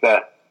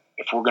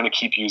if we're going to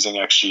keep using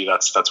XG,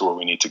 that's where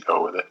we need to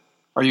go with it.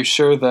 Are you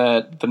sure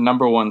that the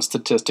number one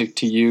statistic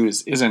to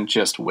use isn't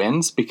just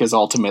wins? Because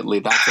ultimately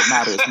that's what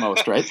matters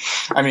most, right?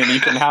 I mean, you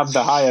can have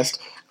the highest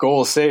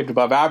goals saved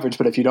above average,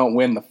 but if you don't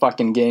win the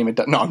fucking game,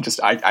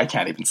 I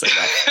can't even say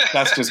that.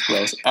 That's just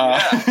gross.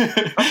 Yeah,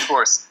 of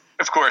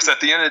course.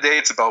 At the end of the day,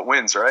 it's about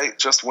wins, right?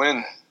 Just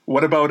win.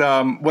 What about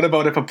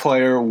if a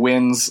player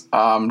wins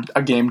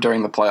a game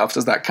during the playoffs?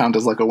 Does that count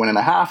as like a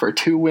 1.5 or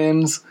 2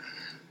 wins?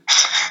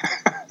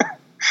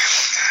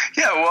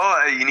 Yeah,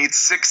 well, you need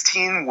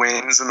 16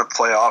 wins in the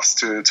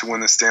playoffs to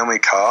win the Stanley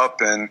Cup,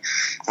 and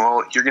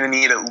well, you're going to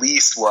need at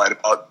least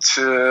about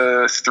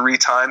 3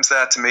 times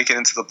that to make it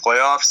into the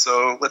playoffs.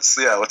 So let's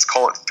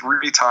call it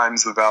 3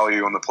 times the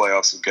value in the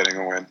playoffs of getting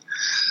a win.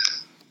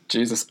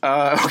 Jesus.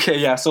 Okay,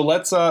 yeah. So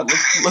let's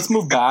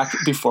move back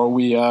before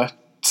we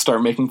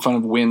start making fun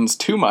of wins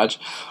too much.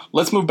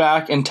 Let's move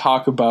back and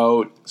talk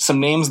about some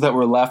names that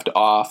were left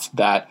off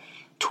that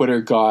Twitter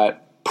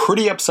got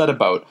pretty upset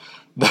about.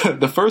 The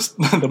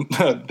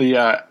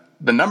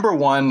number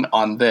one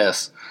on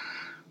this,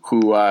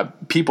 who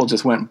people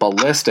just went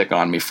ballistic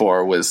on me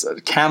for, was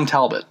Cam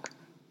Talbot.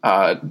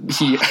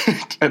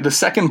 The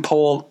second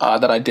poll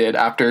that I did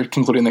after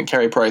concluding that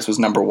Carey Price was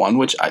number one,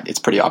 which it's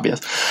pretty obvious,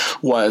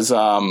 was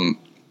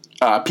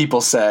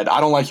people said,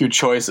 "I don't like your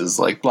choices,"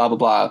 like blah blah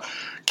blah.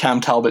 Cam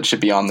Talbot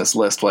should be on this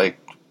list. Like,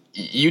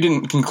 you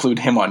didn't conclude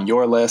him on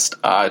your list.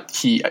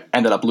 He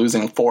ended up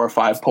losing 4 or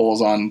 5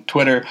 polls on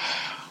Twitter.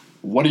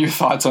 What are your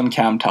thoughts on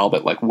Cam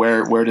Talbot? Like,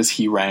 where does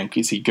he rank?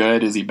 Is he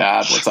good? Is he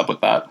bad? What's up with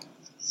that?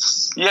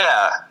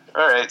 Yeah.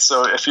 All right.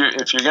 So if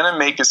you're gonna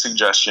make a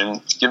suggestion,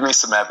 give me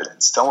some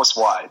evidence. Tell us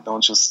why.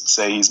 Don't just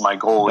say he's my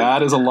goalie.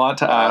 That is a lot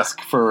to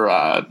ask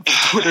for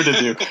Twitter to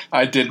do.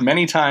 I did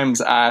many times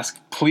ask,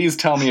 please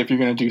tell me if you're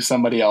gonna do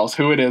somebody else,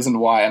 who it is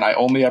and why, and I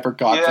only ever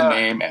got the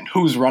name and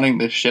who's running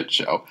this shit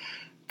show,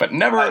 but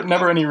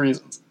never any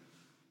reasons.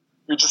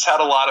 we just had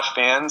a lot of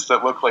fans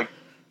that looked like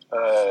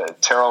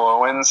Terrell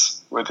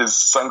Owens with his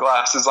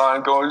sunglasses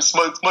on, going, "It's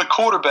my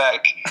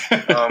quarterback."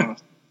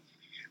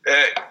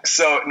 It's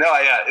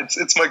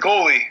my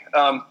goalie.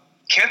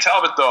 Cam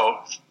Talbot, though,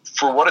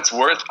 for what it's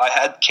worth, I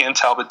had Cam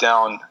Talbot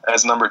down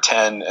as number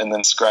 10 and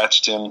then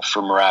scratched him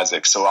for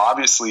Mrazek. So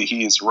obviously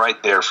he is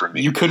right there for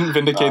me. You couldn't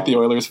vindicate the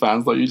Oilers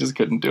fans, though. You just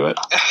couldn't do it.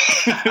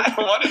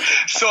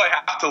 So I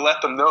have to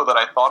let them know that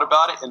I thought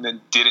about it and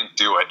then didn't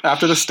do it.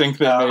 After the stink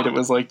they made, it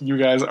was like, you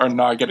guys are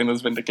not getting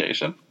this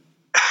vindication.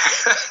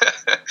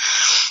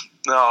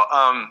 No,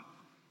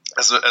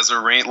 as a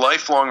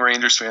lifelong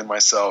Rangers fan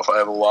myself, I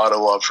have a lot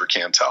of love for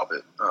Cam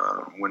Talbot.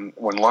 When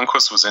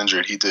Lundqvist was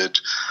injured, he did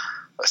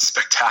a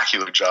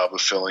spectacular job of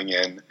filling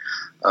in,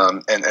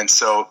 and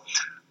so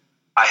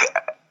I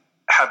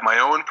have my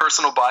own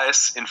personal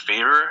bias in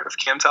favor of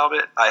Cam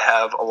Talbot. I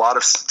have a lot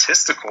of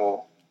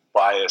statistical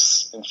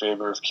bias in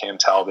favor of Cam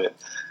Talbot,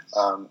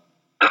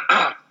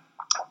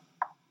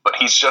 but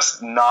he's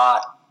just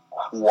not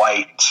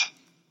quite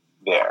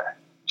there.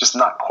 Just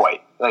not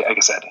quite. Like I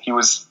said, he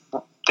was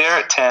there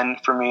at 10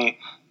 for me,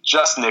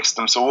 just nixed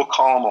him, so we'll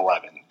call him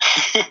 11.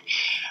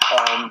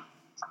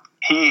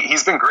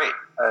 He's been great.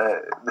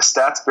 The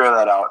stats bear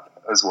that out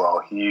as well.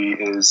 He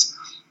is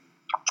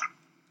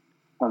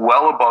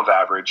well above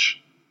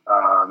average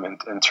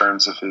in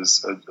terms of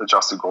his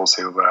adjusted goals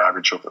saved above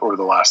average over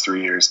the last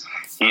 3 years.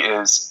 He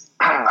is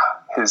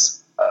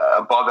his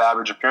above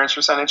average appearance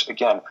percentage,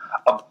 again,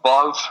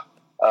 above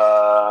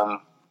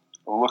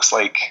looks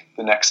like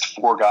the next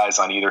 4 guys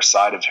on either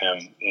side of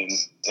him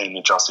in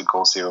adjusted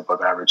goals saved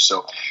above average.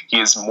 So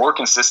he is more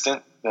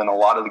consistent than a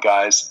lot of the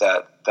guys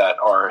that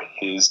are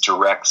his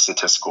direct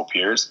statistical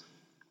peers.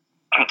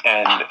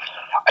 And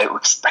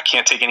I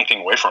can't take anything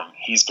away from him.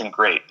 He's been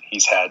great.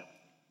 He's had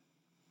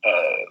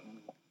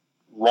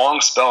long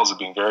spells of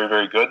being very,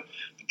 very good.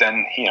 But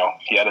then, he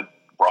had a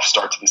rough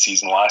start to the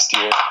season last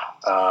year.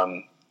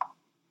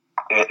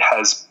 It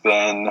has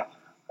been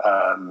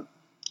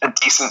a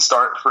decent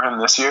start for him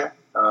this year.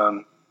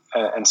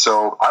 And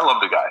so I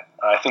love the guy.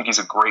 I think he's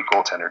a great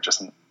goaltender,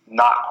 just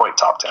not quite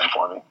top 10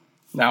 for me.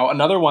 Now,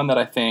 another one that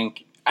I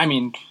think,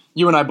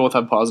 you and I both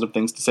have positive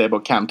things to say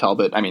about Cam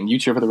Talbot. You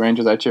cheer for the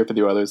Rangers, I cheer for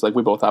the Oilers. Like,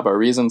 we both have our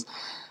reasons.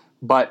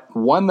 But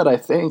one that I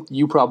think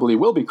you probably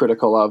will be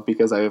critical of,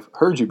 because I've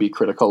heard you be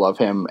critical of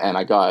him, and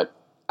I got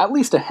at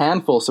least a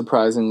handful,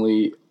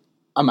 surprisingly,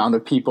 amount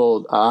of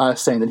people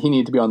saying that he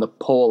needed to be on the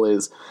poll,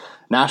 is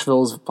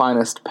Nashville's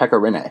finest Pekka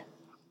Rinne.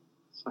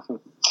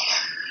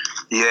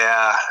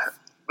 Yeah,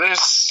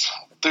 there's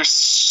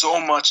so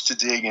much to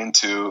dig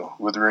into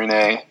with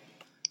Rinne.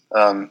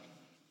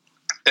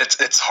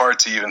 It's hard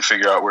to even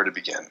figure out where to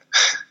begin.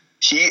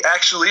 He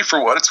actually,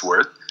 for what it's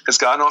worth, has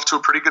gotten off to a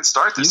pretty good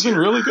start this year. He's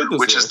been really good this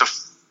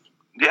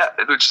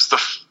year. Which is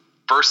the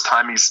first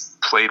time he's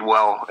played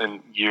well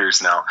in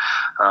years now.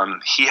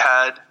 He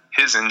had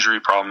his injury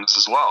problems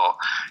as well.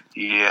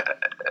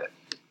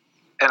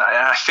 And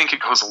I think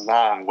it goes a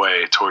long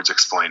way towards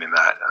explaining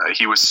that.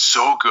 He was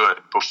so good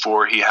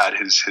before he had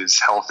his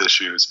health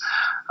issues,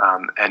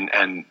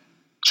 and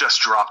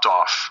just dropped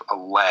off a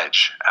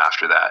ledge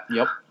after that.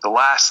 Yep. The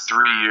last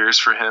 3 years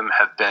for him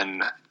have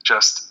been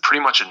just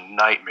pretty much a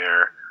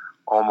nightmare,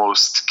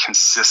 almost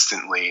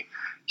consistently.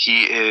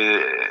 He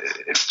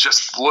is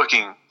just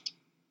looking.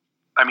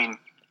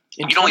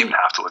 You don't even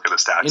have to look at the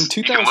stats.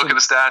 You can look at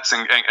the stats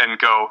and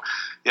go,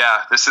 yeah,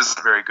 this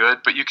isn't very good,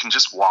 but you can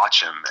just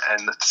watch him.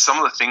 And some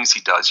of the things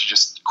he does, you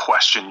just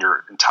question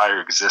your entire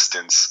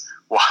existence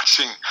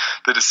watching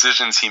the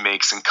decisions he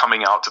makes and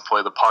coming out to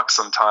play the puck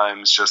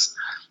sometimes. Just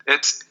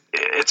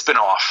it's been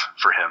off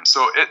for him.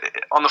 So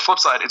on the flip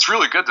side, it's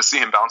really good to see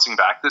him bouncing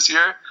back this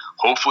year.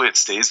 Hopefully it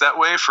stays that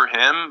way for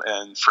him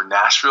and for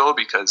Nashville,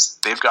 because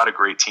they've got a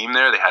great team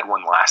there. They had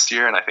one last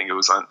year, and I think it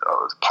was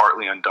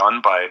partly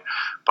undone by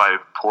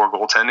poor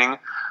goaltending.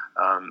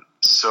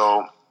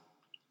 So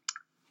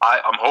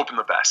I'm hoping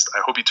the best.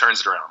 I hope he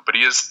turns it around. But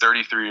he is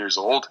 33 years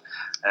old,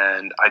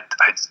 and I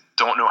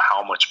don't know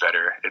how much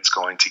better it's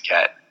going to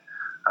get.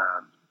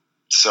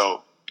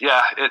 So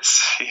yeah,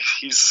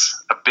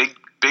 he's a big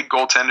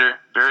goaltender.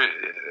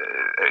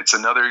 It's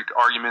another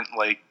argument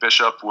like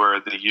Bishop,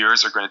 where the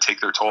years are going to take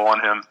their toll on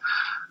him.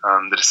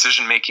 The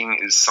decision making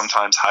is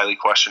sometimes highly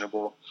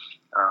questionable,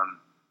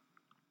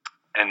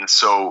 and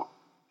so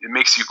it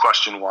makes you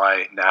question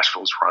why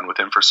Nashville's run with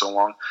him for so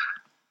long.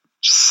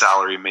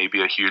 Salary may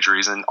be a huge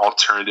reason.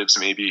 Alternatives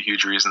may be a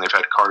huge reason. They've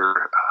had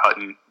Carter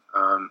Hutton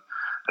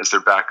as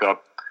their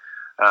backup,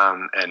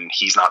 and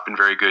he's not been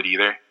very good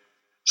either.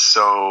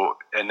 So,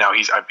 and now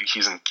he's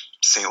in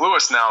St.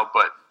 Louis now,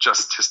 but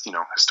just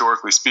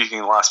historically speaking,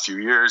 in the last few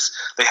years,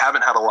 they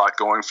haven't had a lot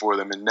going for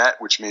them in net,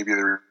 which may be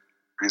the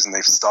reason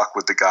they've stuck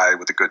with the guy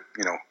with a good,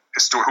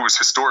 who was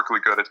historically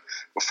good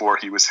before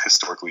he was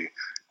historically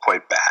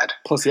quite bad.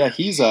 Plus, yeah,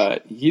 he's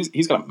got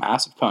a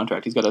massive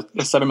contract. He's got a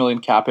 $7 million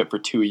cap hit for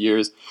 2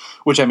 years,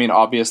 which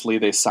obviously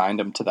they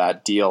signed him to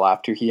that deal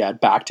after he had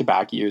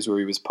back-to-back years where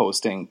he was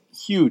posting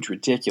huge,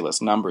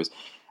 ridiculous numbers.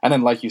 And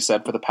then, like you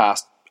said, for the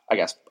past I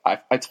guess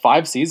it's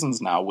 5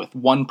 seasons now with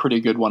one pretty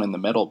good one in the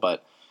middle,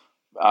 but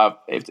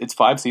it's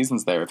 5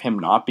 seasons there of him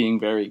not being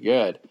very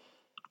good.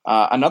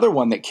 Another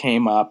one that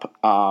came up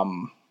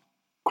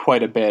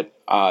quite a bit,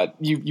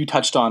 you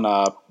touched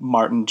on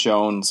Martin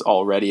Jones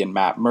already and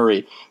Matt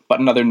Murray, but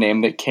another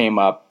name that came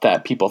up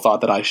that people thought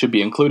that I should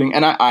be including,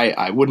 and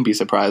I wouldn't be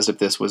surprised if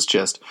this was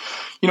just,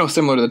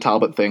 similar to the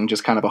Talbot thing,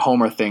 just kind of a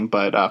homer thing,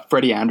 but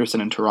Freddie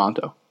Anderson in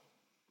Toronto.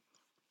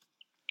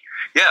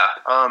 Yeah,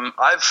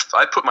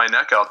 I put my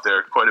neck out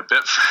there quite a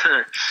bit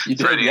for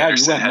Freddie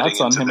Anderson. You went nuts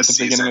on him at the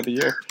beginning of the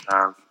year.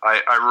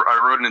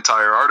 I wrote an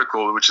entire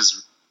article, which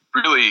is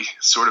really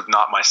sort of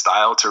not my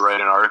style to write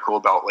an article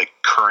about like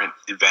current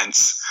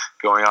events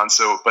going on.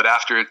 So, but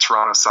after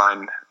Toronto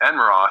signed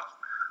Enroth,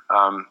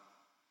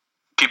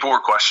 people were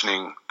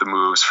questioning the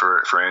moves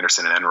for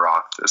Anderson and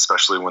Enroth,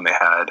 especially when they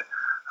had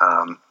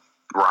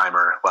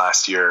Reimer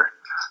last year,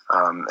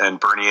 and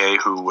Bernier,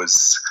 who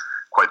was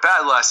quite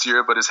bad last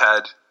year, but has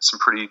had some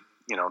pretty,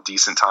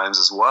 decent times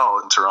as well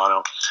in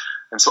Toronto.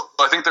 And so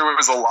I think there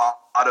was a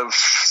lot of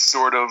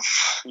sort of,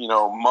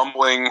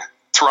 mumbling,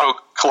 Toronto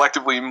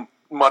collectively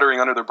muttering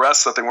under their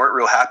breaths that they weren't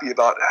real happy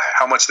about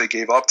how much they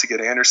gave up to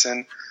get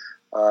Anderson.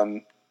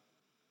 I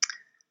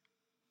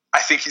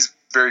think he's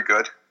very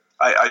good.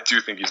 I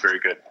do think he's very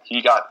good.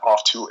 He got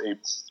off to a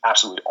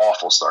absolutely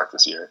awful start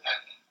this year.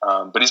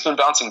 But he's been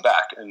bouncing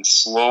back and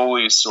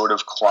slowly sort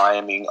of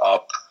climbing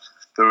up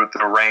the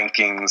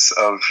rankings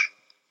of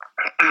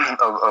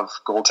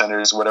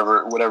goaltenders,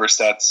 whatever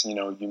stats,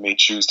 you may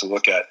choose to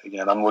look at.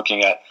 Again, I'm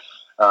looking at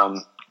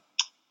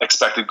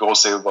expected goal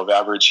save above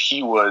average.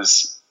 He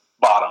was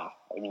bottom.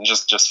 I mean,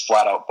 just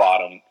flat out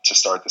bottom to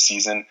start the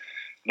season.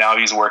 Now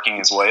he's working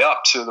his way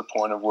up to the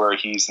point of where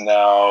he's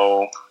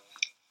now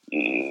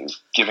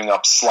giving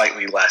up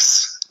slightly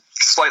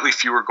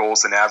fewer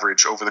goals than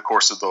average over the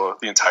course of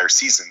the entire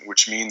season,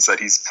 which means that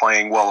he's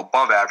playing well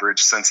above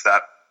average since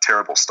that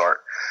terrible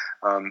start.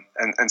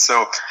 And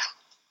so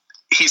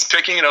he's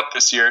picking it up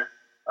this year.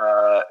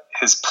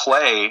 His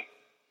play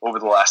over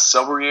the last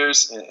several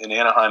years in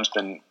Anaheim's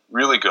been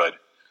really good.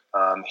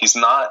 He's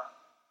not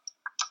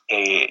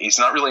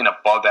really an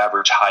above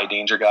average high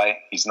danger guy.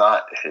 He's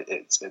not.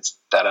 It's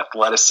that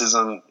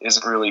athleticism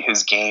isn't really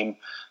his game.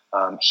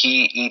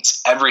 He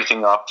eats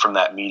everything up from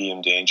that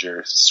medium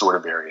danger sort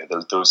of area.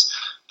 Those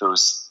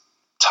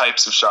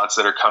types of shots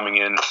that are coming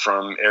in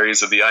from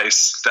areas of the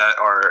ice that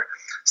are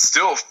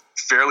still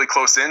fairly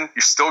close in.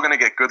 You're still going to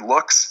get good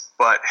looks,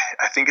 but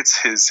I think it's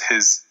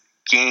his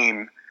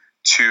game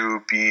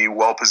to be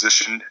well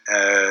positioned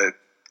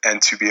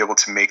and to be able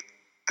to make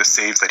the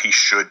saves that he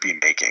should be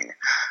making.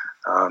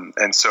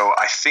 And so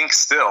I think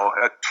still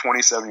at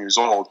 27 years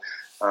old,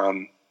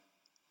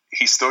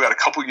 he's still got a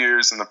couple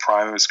years in the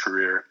prime of his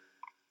career.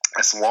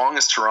 As long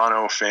as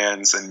Toronto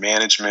fans and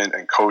management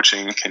and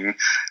coaching can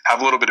have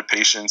a little bit of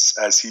patience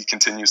as he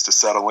continues to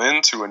settle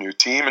into a new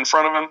team in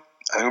front of him,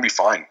 I think he'll be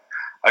fine.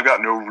 I've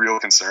got no real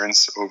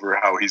concerns over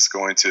how he's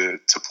going to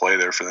play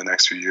there for the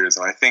next few years.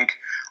 And I think,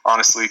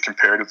 honestly,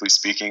 comparatively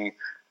speaking,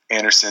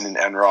 Anderson and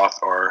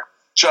Enroth are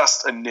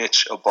just a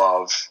notch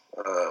above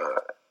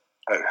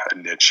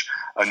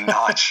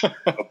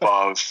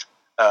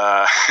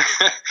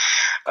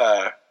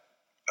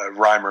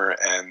Reimer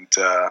and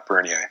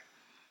Bernier.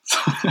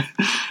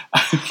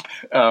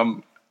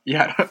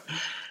 Yeah,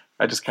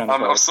 I just kind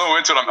of. I'm so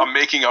into it. I'm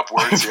making up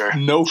words here.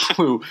 No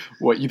clue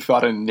what you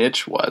thought a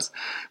niche was,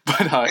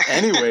 but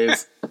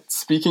anyways,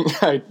 speaking,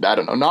 I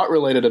don't know, not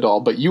related at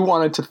all. But you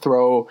wanted to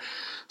throw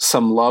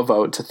some love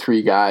out to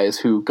 3 guys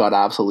who got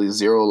absolutely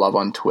zero love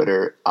on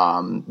Twitter.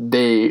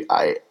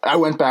 I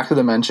went back to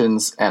the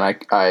mentions and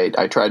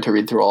I tried to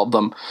read through all of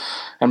them,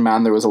 and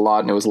man, there was a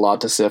lot, and it was a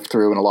lot to sift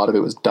through, and a lot of it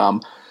was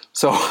dumb.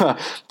 So,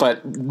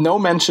 but no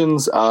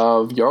mentions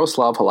of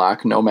Yaroslav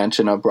Halak, no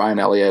mention of Brian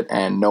Elliott,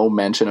 and no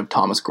mention of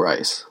Thomas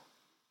Greiss.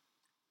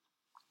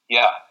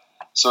 Yeah.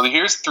 So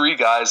here's 3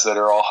 guys that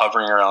are all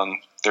hovering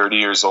around 30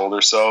 years old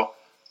or so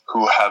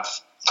who have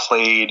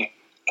played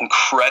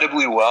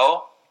incredibly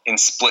well in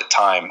split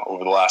time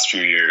over the last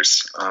few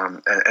years.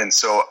 And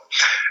so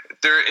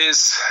there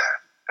is,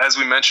 as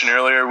we mentioned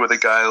earlier, with a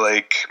guy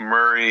like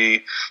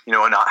Murray,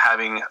 not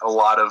having a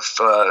lot of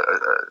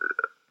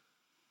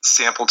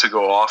sample to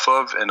go off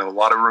of and a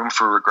lot of room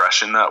for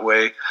regression that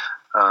way.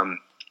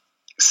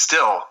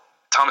 Still,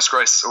 Thomas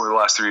Greiss over the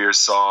last 3 years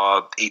saw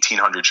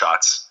 1,800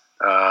 shots.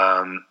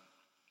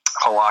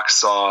 Halak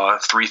saw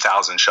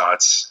 3,000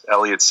 shots.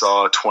 Elliott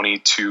saw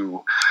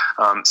 22.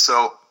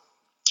 So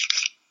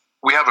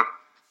we have a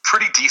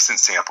pretty decent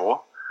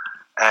sample,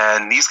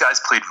 and these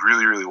guys played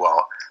really, really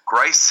well.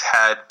 Greiss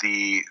had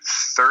the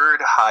 3rd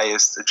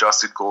highest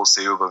adjusted goal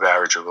save above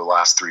average over the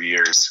last 3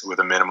 years with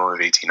a minimum of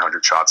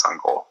 1,800 shots on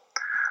goal.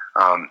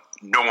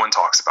 No one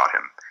talks about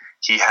him.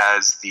 He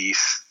has I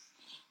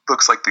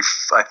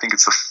think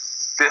it's the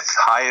 5th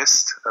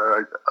highest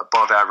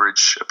above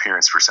average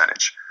appearance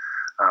percentage.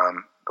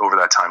 over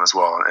that time as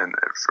well, and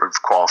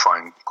of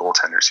qualifying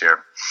goaltenders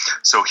here.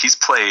 So he's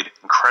played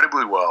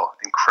incredibly well,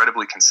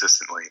 incredibly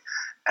consistently,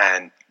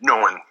 and no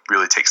one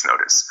really takes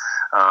notice.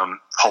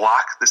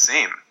 Halak, the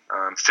same.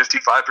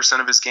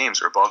 55% of his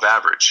games are above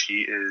average.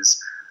 He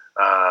is,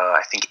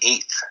 I think,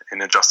 8th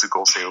in adjusted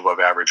goal save above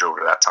average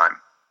over that time.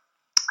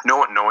 No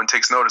one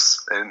takes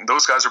notice, and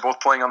those guys are both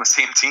playing on the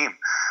same team.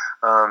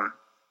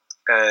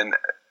 And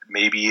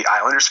maybe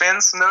Islanders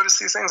fans notice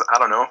these things. I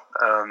don't know.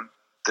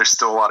 There's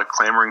still a lot of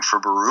clamoring for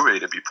Berube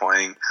to be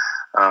playing,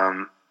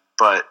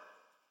 but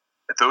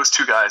those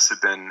two guys have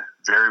been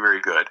very,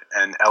 very good.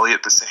 And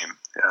Elliott the same.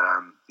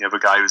 You have a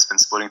guy who's been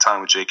splitting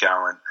time with Jake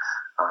Allen,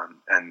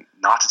 and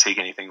not to take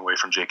anything away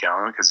from Jake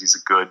Allen because he's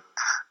a good,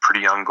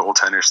 pretty young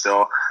goaltender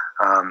still.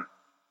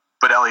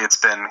 But Elliott's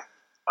been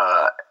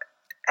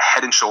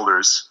head and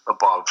shoulders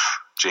above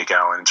Jake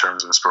Allen in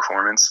terms of his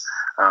performance,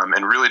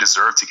 and really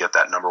deserved to get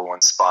that number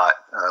one spot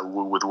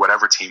with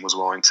whatever team was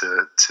willing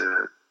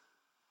to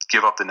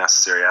give up the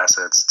necessary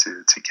assets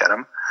to get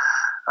him.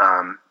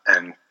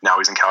 And now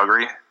he's in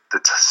Calgary. The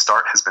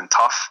start has been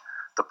tough.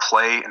 The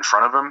play in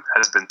front of him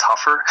has been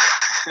tougher.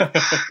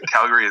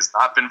 Calgary has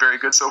not been very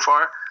good so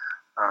far.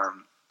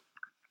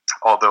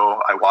 Although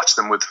I watched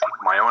them with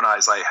my own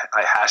eyes, I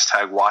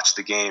hashtag watched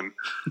the game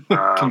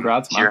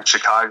Congrats, here in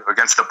Chicago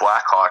against the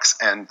Blackhawks,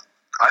 and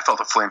I felt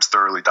the Flames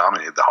thoroughly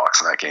dominated the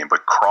Hawks in that game,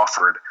 but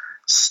Crawford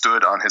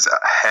stood on his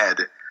head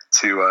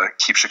to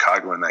keep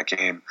Chicago in that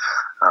game.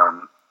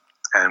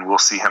 And we'll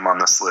see him on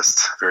this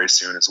list very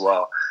soon as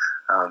well.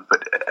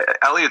 But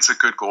Elliott's a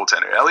good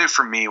goaltender. Elliott,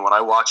 for me, when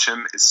I watch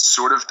him, is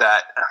sort of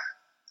that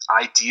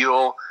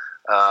ideal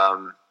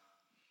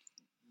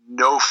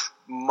no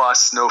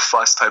muss, no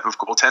fuss type of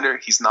goaltender.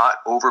 He's not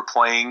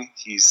overplaying.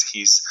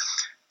 He's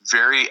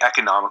very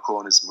economical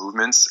in his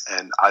movements,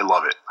 and I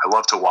love it. I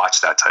love to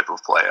watch that type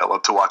of play. I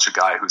love to watch a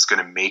guy who's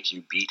going to make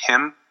you beat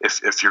him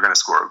if you're going to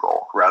score a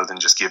goal, rather than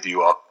just give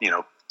you up,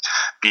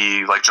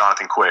 be like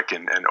Jonathan Quick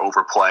and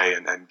overplay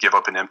and give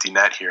up an empty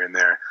net here and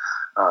there.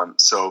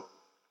 So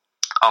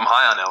I'm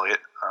high on Elliott.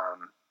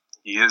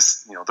 He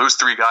is, those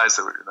three guys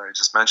that I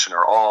just mentioned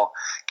are all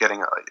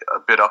getting a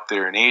bit up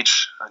there in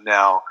age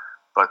now,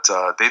 but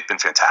they've been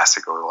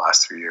fantastic over the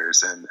last 3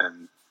 years, and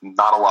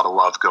not a lot of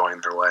love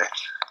going their way.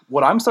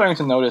 What I'm starting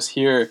to notice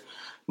here,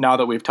 now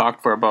that we've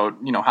talked for about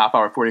half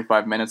hour,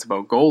 45 minutes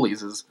about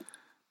goalies, is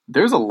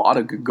there's a lot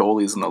of good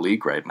goalies in the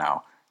league right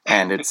now,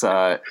 and it's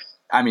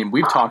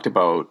we've talked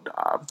about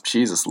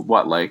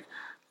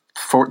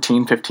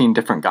 14, 15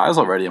 different guys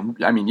already.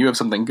 And you have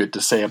something good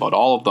to say about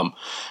all of them.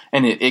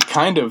 And it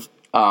kind of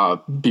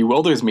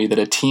bewilders me that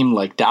a team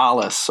like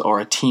Dallas or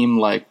a team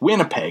like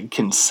Winnipeg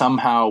can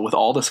somehow, with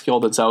all the skill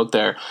that's out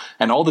there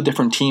and all the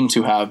different teams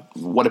who have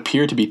what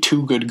appear to be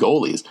two good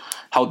goalies,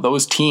 how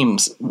those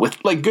teams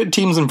with good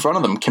teams in front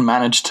of them can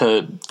manage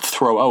to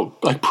throw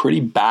out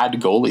pretty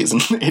bad goalies.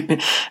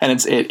 And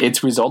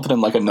it's resulted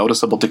in a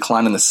noticeable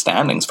decline in the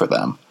standings for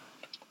them.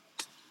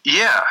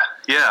 Yeah.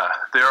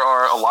 There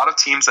are a lot of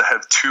teams that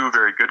have two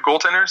very good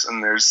goaltenders,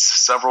 and there's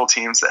several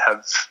teams that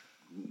have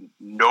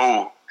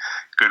no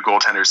good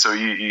goaltenders. So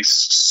you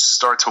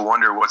start to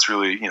wonder what's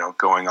really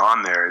going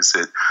on there. Is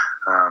it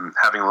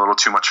having a little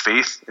too much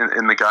faith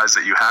in the guys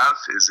that you have?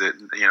 Is it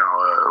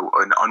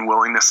an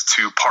unwillingness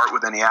to part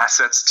with any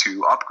assets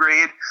to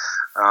upgrade?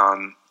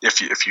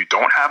 If you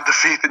don't have the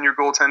faith in your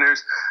goaltenders,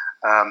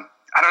 I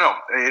don't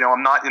know.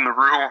 I'm not in the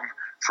room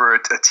for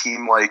a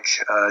team like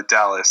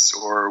Dallas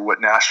or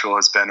what Nashville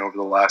has been over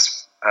the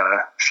last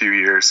few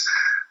years.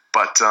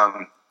 But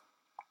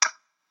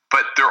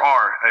there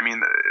are,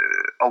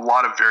 a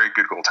lot of very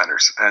good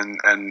goaltenders. And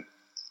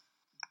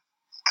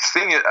the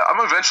thing is,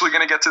 I'm eventually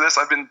going to get to this.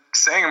 I've been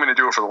saying I'm going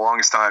to do it for the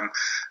longest time,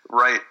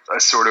 write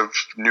a sort of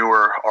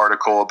newer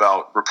article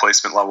about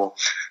replacement level.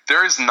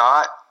 There is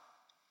not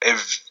a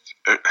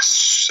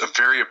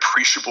very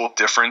appreciable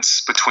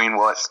difference between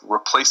what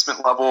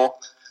replacement level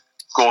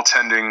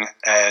goaltending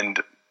and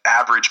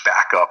average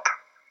backup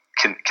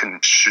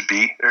should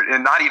be,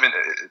 and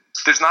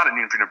there's not an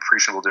even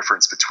appreciable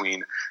difference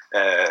between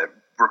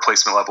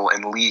replacement level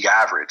and league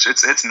average.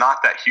 It's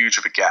not that huge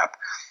of a gap.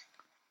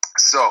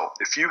 So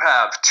if you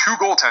have two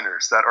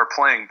goaltenders that are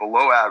playing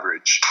below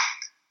average,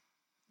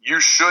 you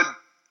should,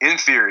 in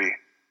theory,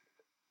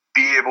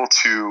 be able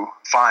to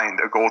find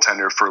a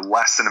goaltender for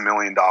less than $1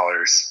 million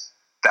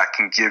that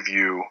can give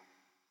you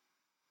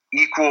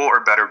equal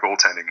or better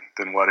goaltending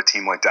than what a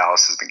team like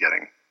Dallas has been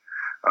getting.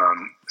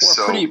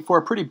 For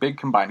a pretty big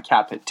combined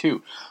cap hit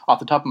too. Off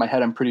the top of my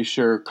head, I'm pretty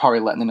sure Kari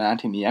Lehtinen and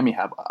Antti Niemi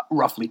have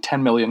roughly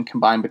 $10 million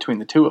combined between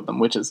the two of them,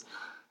 which is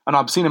an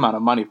obscene amount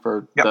of money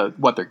for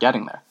what they're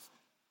getting there.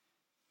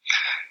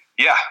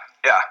 Yeah.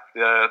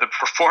 The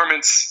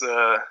performance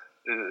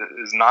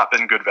has not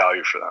been good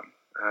value for them,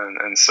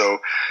 and so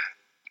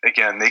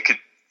again, they could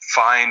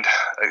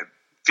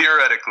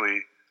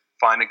theoretically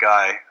find a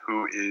guy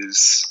who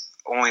is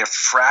only a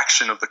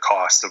fraction of the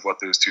cost of what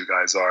those two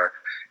guys are,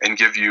 and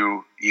give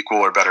you equal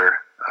or better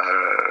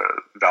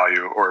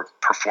value or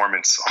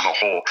performance on the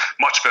whole.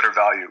 Much better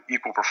value,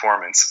 equal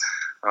performance.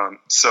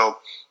 So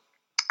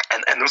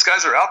And those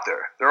guys are out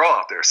there. They're all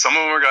out there. Some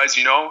of them are guys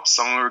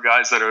some of them are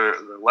guys that are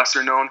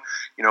lesser known.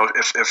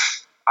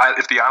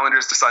 If the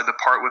Islanders decide to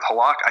part with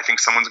Halak, I think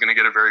someone's going to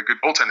get a very good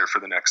goaltender for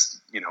the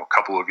next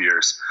couple of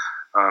years.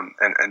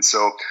 And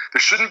so there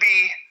shouldn't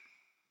be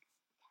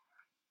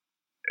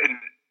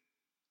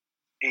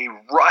a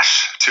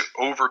rush to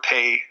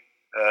overpay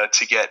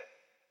to get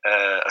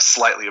a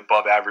slightly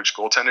above average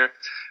goaltender.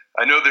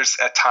 I know there's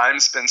at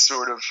times been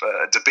sort of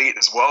a debate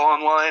as well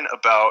online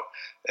about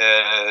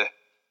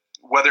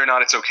whether or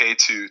not it's okay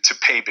to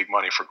pay big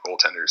money for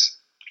goaltenders.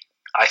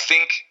 I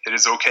think it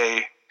is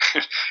okay.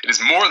 It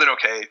is more than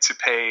okay to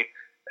pay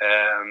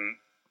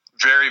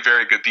very,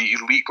 very good, the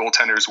elite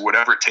goaltenders,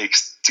 whatever it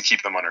takes to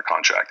keep them under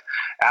contract.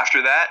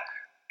 After that,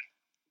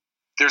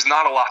 there's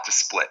not a lot to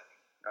split.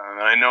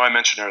 I know I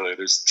mentioned earlier,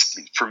 there's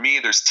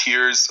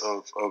tiers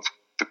of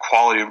the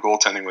quality of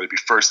goaltending, whether it be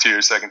first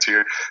tier, second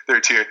tier,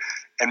 third tier.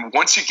 And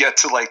once you get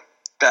to like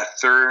that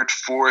third,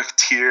 fourth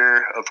tier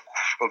of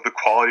the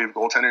quality of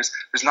goaltenders,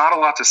 there's not a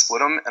lot to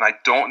split them. And I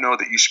don't know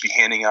that you should be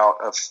handing out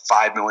a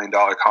 $5 million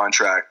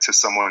contract to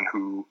someone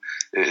who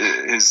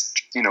is,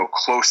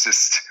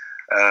 closest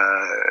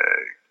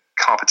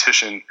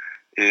competition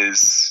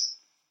is,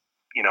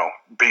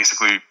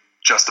 basically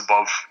just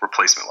above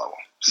replacement level.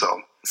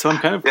 So I'm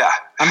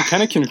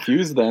kind of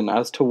confused then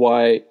as to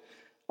why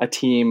a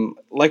team,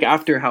 like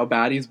after how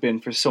bad he's been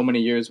for so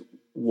many years,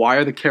 why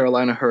are the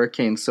Carolina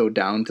Hurricanes so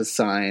down to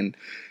sign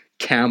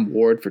Cam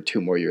Ward for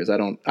 2 more years? I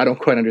don't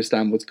quite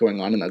understand what's going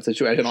on in that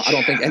situation. I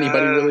don't think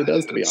anybody really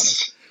does, to be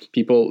honest.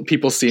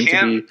 People seem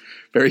to be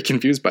very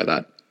confused by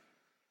that.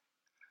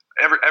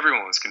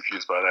 Everyone was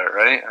confused by that,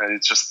 right?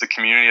 It's just the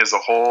community as a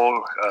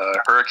whole,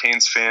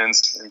 Hurricanes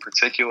fans in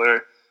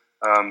particular.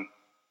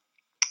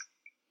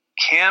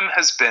 Cam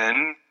has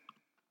been...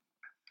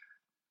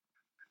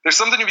 There's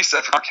something to be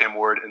said for Cam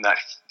Ward in that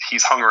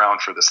he's hung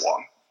around for this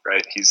long,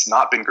 right? He's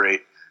not been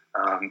great,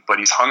 but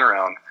he's hung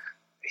around.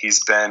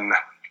 He's been,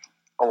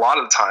 a lot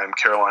of the time,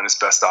 Carolina's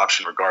best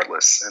option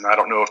regardless. And I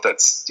don't know if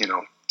that's,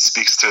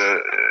 speaks to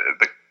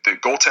the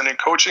goaltending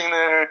coaching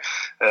there,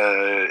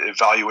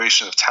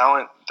 evaluation of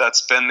talent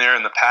that's been there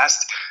in the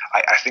past.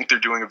 I think they're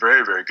doing a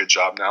very, very good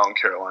job now in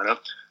Carolina.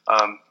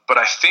 But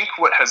I think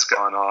what has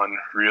gone on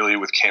really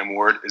with Cam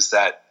Ward is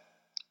that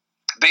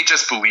they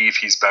just believe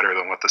he's better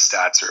than what the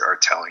stats are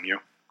telling you.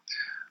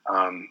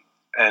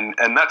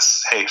 And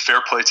that's, hey,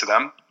 fair play to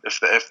them.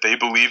 If they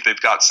believe they've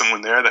got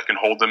someone there that can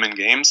hold them in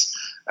games,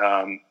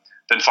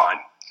 then fine.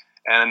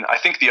 And I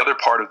think the other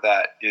part of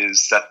that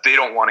is that they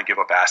don't want to give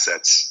up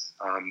assets.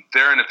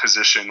 They're in a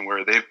position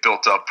where they've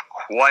built up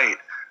quite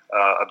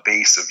a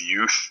base of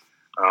youth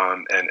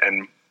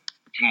and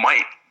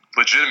might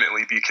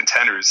legitimately be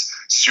contenders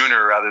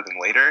sooner rather than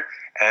later.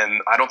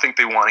 And I don't think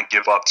they want to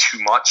give up too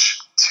much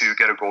to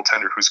get a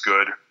goaltender who's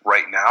good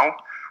right now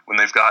when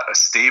they've got a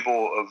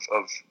stable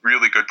of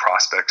really good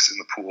prospects in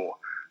the pool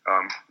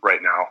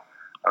right now.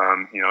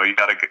 You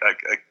got a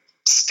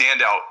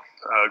standout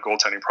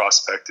goaltending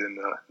prospect in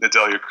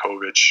Nedeljko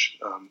Kovic.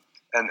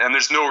 And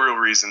there's no real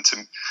reason to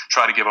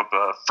try to give up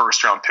a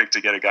first-round pick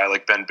to get a guy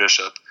like Ben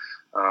Bishop,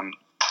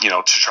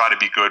 to try to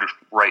be good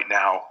right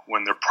now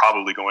when they're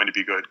probably going to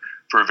be good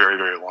for a very,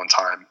 very long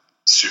time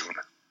soon.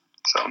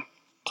 So.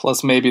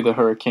 Plus, maybe the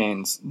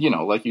Hurricanes,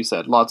 like you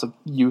said, lots of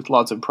youth,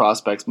 lots of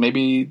prospects.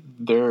 Maybe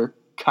they're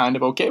kind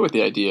of okay with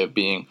the idea of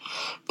being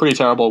pretty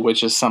terrible,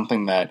 which is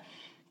something that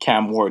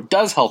Cam Ward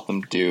does help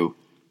them do.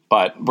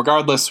 But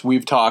regardless,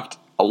 we've talked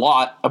a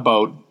lot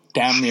about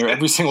damn near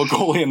every single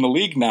goalie in the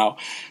league now.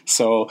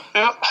 So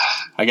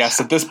I guess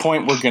at this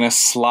point, we're going to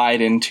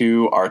slide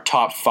into our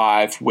top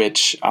 5,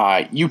 which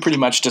you pretty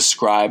much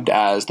described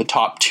as the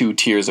top 2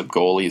 tiers of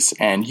goalies.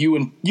 And you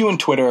and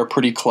Twitter are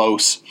pretty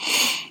close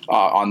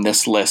on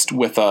this list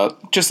with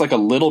just like a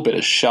little bit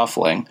of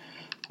shuffling.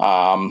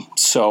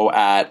 So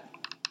at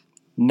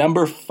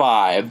number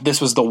 5, this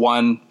was the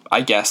one,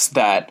 I guess,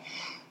 that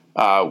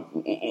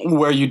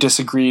where you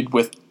disagreed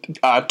with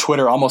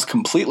Twitter almost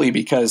completely,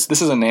 because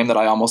this is a name that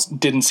I almost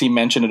didn't see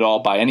mentioned at all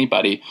by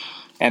anybody,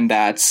 and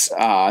that's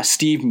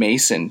Steve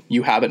Mason.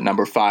 You have it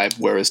number 5,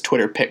 whereas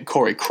Twitter picked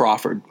Corey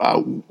Crawford.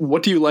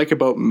 What do you like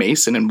about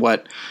Mason, and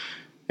what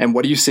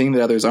are you seeing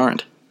that others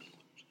aren't?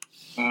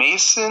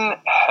 Mason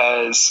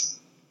has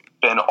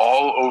been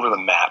all over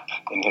the map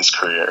in his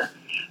career.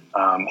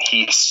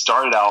 He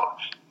started out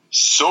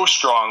so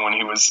strong when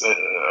he was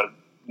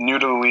new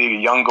to the league,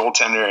 a young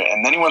goaltender,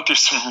 and then he went through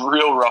some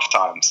real rough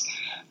times.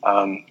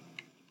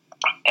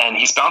 And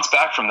he's bounced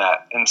back from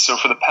that. And so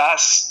for the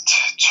past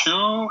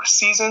 2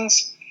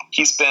 seasons,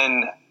 he's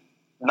been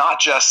not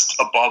just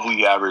above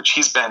league average,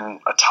 he's been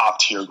a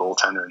top-tier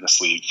goaltender in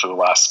this league for the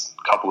last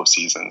couple of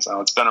seasons.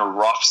 Now, it's been a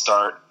rough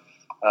start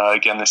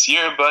again this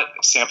year, but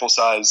sample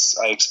size,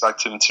 I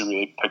expect him to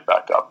really pick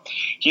back up.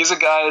 He's a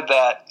guy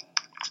that,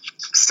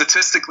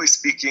 statistically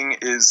speaking,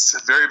 is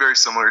very, very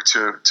similar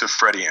to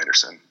Freddie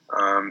Anderson.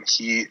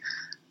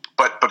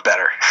 But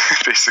better,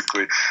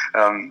 basically.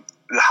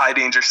 The high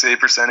danger save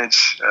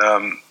percentage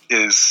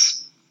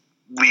is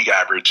league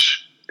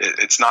average.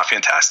 It's not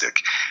fantastic.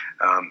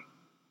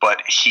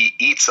 but he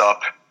eats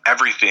up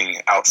everything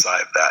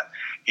outside of that.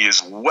 He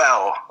is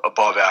well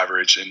above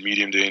average in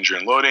medium danger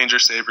and low danger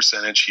save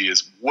percentage. He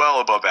is well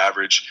above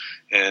average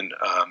in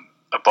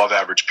above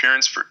average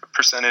appearance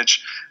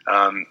percentage,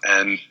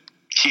 and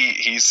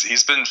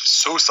he's been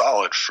so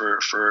solid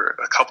for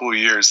a couple of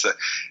years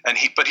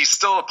but he's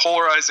still a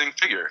polarizing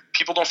figure.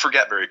 People don't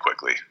forget very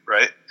quickly,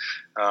 right?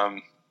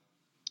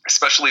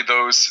 Especially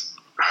those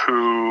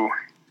who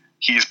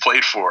he's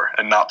played for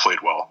and not played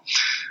well.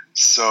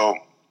 So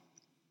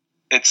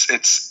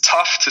it's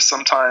tough to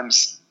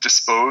sometimes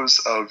dispose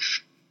of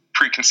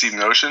preconceived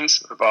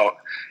notions about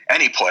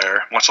any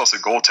player, much less a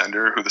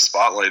goaltender who the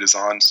spotlight is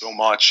on so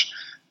much,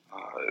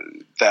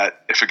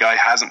 that if a guy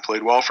hasn't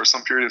played well for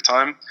some period of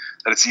time,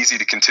 that it's easy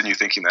to continue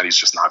thinking that he's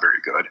just not very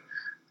good.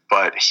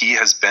 But he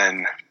has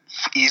been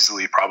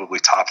easily probably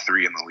top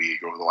 3 in the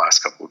league over the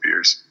last couple of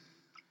years.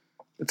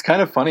 It's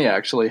kind of funny,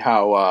 actually,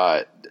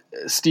 how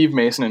Steve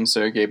Mason and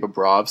Sergei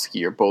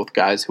Bobrovsky are both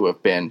guys who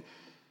have been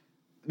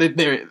they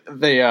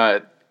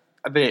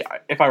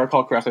if I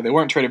recall correctly, they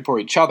weren't traded for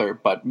each other,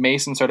 but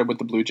Mason started with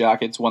the Blue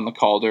Jackets, won the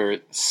Calder,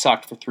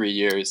 sucked for 3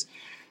 years.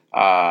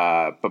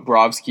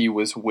 Bobrovsky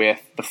was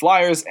with the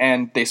Flyers,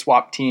 and they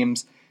swapped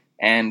teams,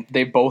 and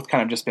they've both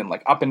kind of just been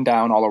like up and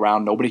down all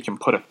around. Nobody can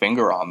put a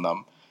finger on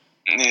them.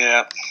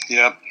 Yeah.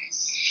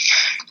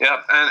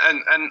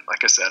 And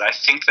like I said, I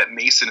think that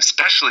Mason,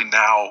 especially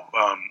now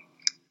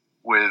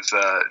with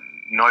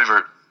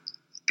Neuvirth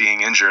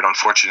being injured,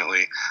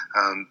 unfortunately,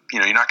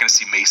 you're not going to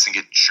see Mason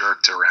get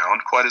jerked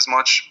around quite as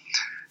much,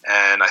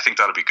 and I think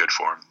that'll be good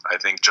for him. I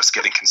think just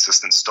getting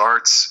consistent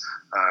starts,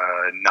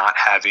 not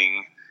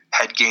having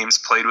head games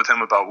played with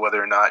him about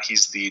whether or not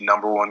he's the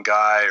number 1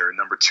 guy or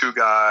number 2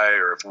 guy,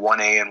 or if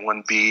 1A and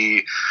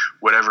 1B,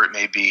 whatever it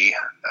may be,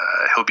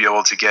 he'll be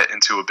able to get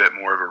into a bit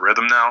more of a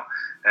rhythm now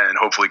and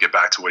hopefully get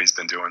back to what he's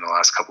been doing the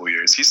last couple of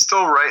years. He's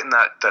still right in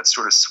that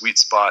sort of sweet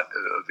spot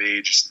of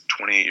age,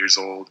 28 years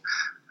old.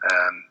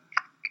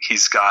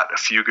 He's got a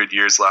few good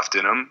years left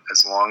in him,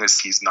 as long as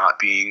he's not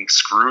being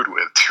screwed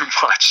with too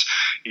much.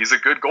 He's a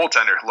good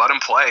goaltender. Let him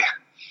play.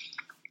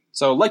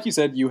 So, like you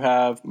said, you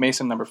have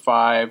Mason number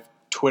 5.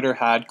 Twitter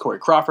had Corey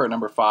Crawford at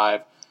number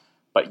 5,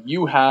 but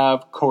you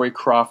have Corey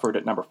Crawford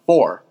at number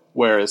 4,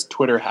 whereas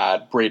Twitter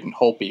had Braden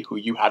Holtby, who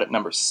you had at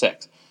number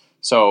 6.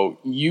 So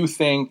you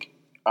think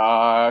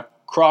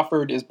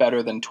Crawford is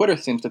better than Twitter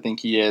seems to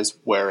think he is,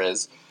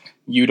 whereas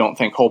you don't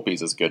think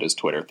Holtby's as good as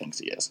Twitter thinks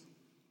he is.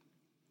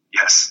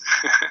 Yes.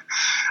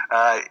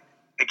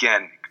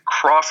 Again,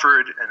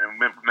 Crawford, and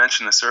I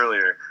mentioned this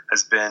earlier,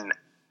 has been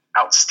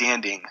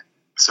outstanding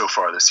so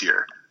far this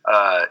year.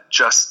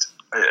 Just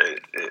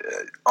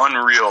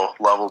unreal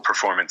level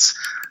performance.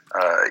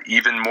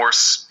 Even more,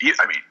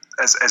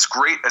 as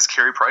great as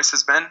Carey Price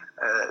has been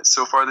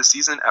so far this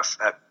season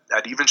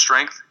at even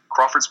strength,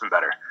 Crawford's been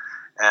better,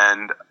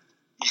 and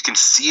you can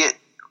see it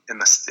in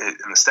the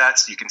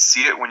stats. You can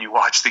see it when you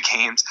watch the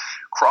games.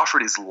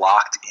 Crawford is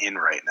locked in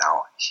right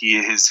now.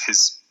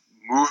 His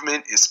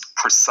movement is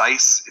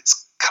precise.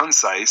 It's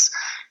concise.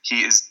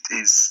 He is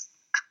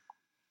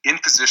in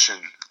position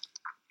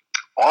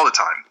all the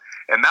time.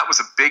 And that was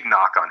a big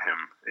knock on him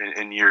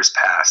in years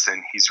past,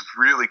 and he's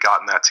really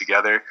gotten that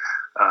together.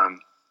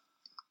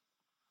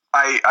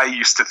 I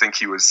used to think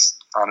he was,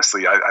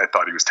 honestly, I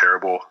thought he was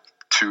terrible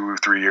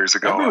 2-3 years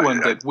ago.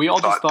 Everyone did. We all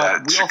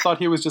thought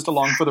he was just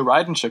along for the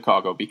ride in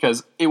Chicago,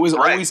 because it was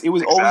always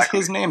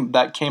his name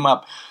that came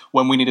up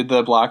when we needed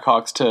the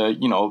Blackhawks to,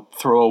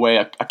 throw away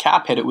a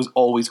cap hit. It was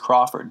always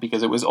Crawford,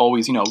 because it was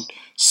always,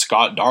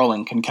 Scott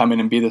Darling can come in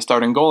and be the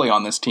starting goalie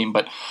on this team.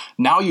 But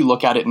now you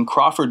look at it, and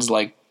Crawford's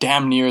like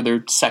damn near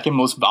their second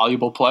most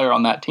valuable player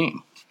on that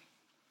team.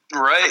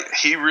 Right.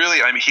 He really,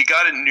 he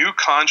got a new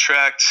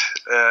contract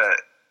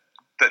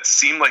that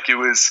seemed like it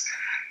was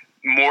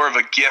more of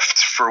a gift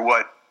for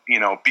what,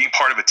 being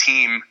part of a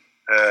team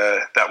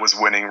that was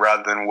winning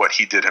rather than what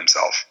he did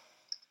himself.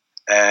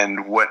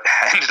 And what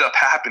ended up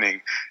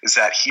happening is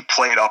that he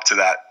played up to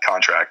that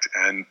contract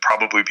and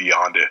probably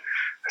beyond it.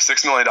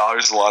 $6 million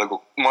is a lot of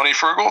money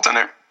for a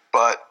goaltender,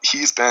 but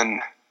he's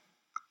been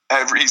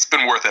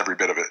worth every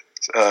bit of it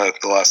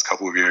the last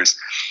couple of years.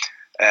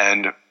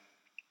 And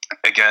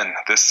again,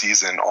 this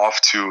season, off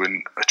to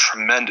a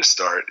tremendous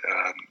start.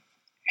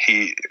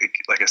 He,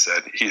 like I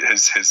said,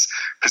 his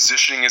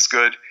positioning is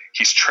good.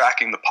 He's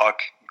tracking the puck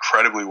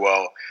incredibly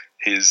well.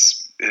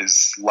 His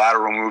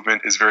lateral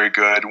movement is very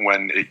good,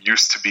 when it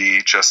used to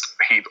be just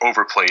he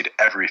overplayed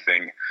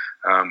everything.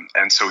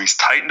 And so he's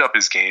tightened up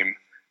his game,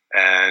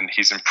 and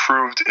he's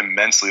improved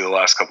immensely the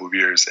last couple of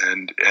years.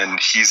 And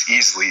he's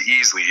easily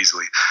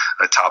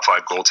a top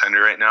 5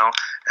 goaltender right now,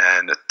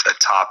 and a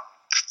top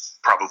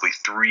probably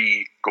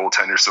 3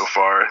 goaltender so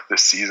far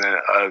this season.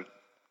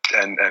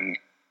 And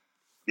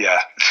yeah,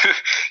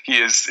 he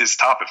is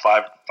top at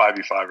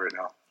 5v5 right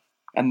now.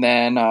 And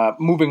then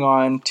moving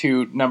on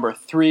to number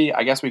 3,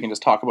 I guess we can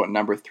just talk about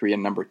number 3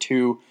 and number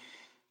 2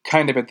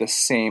 kind of at the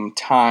same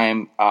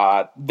time.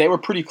 They were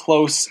pretty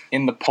close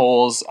in the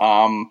polls.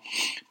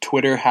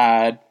 Twitter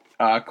had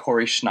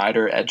Corey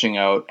Schneider edging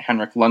out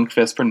Henrik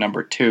Lundqvist for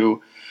number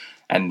 2.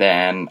 and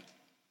then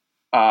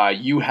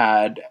you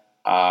had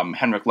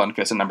Henrik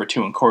Lundqvist at number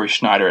 2 and Corey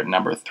Schneider at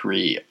number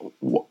 3.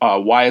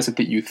 Why is it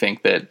that you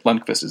think that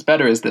Lundqvist is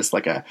better? Is this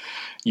like a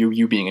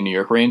you being a New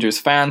York Rangers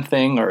fan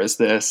thing, or is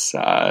this?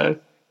 No,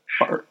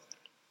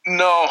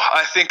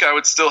 I think I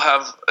would still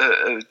have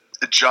a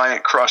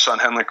giant crush on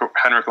Henrik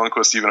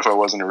Lundqvist, even if I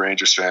wasn't a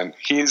Rangers fan.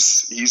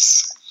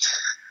 He's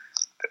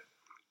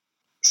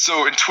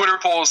so in Twitter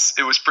polls,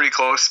 it was pretty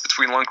close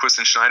between Lundqvist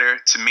and Schneider.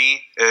 To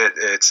me,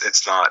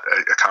 it's not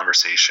a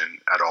conversation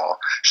at all.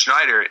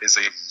 Schneider is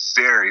a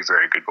very,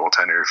 very good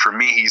goaltender. For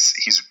me,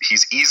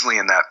 he's easily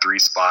in that 3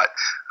 spot.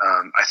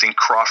 I think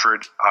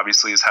Crawford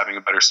obviously is having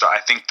a better start.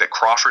 I think that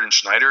Crawford and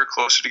Schneider are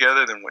closer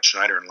together than what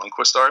Schneider and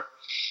Lundqvist are.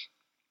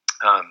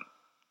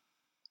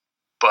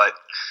 But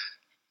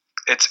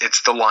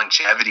it's the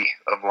longevity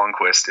of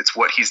Lundqvist. It's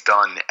what he's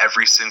done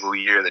every single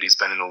year that he's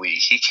been in the league.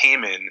 He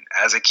came in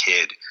as a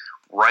kid,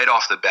 right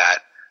off the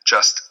bat,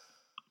 just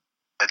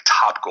a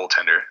top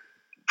goaltender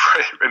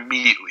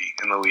immediately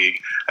in the league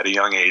at a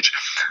young age.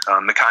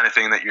 The kind of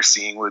thing that you're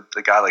seeing with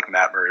a guy like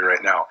Matt Murray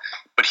right now.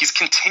 But he's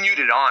continued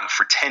it on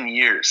for 10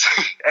 years.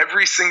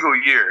 Every single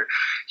year,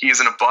 he is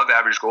an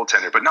above-average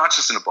goaltender. But not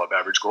just an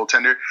above-average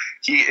goaltender.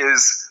 He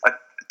is a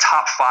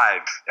top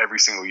 5 every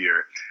single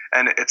year.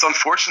 And it's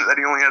unfortunate that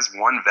he only has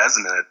 1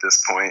 Vezina at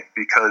this point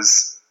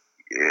because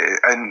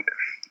and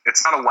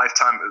it's not a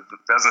lifetime.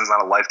 Vezina is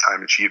not a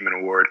lifetime achievement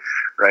award,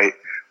 right?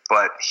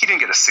 But he didn't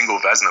get a single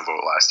Vezina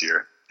vote last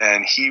year,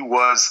 and he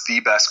was the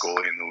best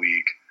goalie in the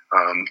league.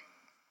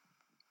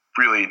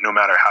 Really, no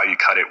matter how you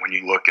cut it, when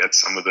you look at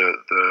some of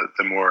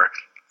the more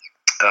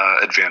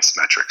advanced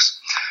metrics.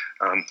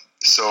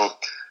 So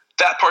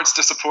that part's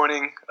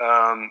disappointing.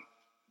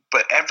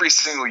 But every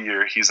single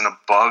year, he's an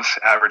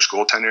above-average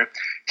goaltender.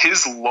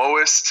 His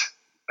lowest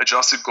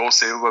adjusted goal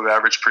save above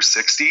average per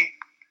 60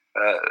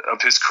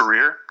 of his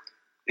career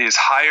is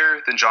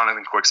higher than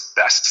Jonathan Quick's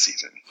best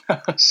season.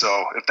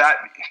 So if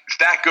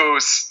that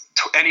goes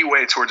to any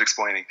way towards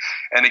explaining,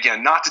 and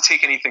again, not to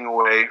take anything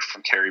away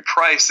from Carey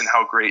Price and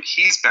how great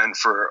he's been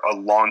for a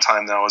long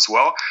time now as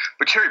well,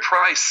 but Carey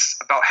Price,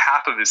 about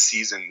half of his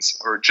seasons,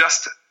 or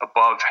just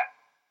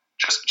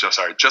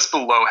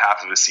below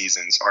half of his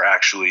seasons, are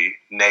actually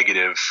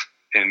negative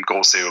in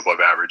goal save above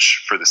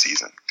average for the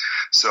season.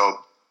 So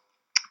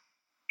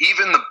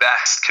even the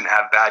best can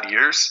have bad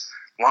years.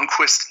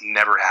 Lundqvist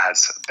never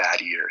has a bad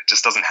year. It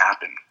just doesn't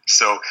happen.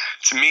 So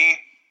to me,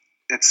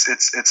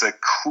 it's a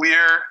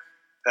clear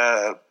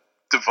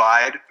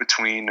divide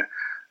between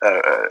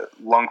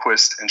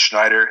Lundqvist and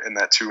Schneider in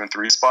that 2 and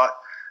 3 spot.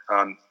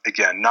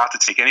 Again, not to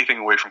take anything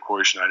away from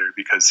Corey Schneider,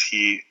 because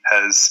he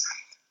has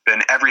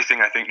been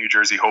everything I think New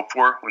Jersey hoped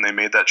for when they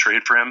made that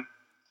trade for him,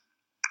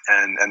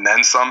 and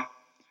then some.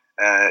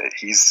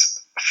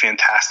 He's a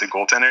fantastic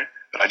goaltender,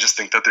 but I just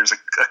think that there's a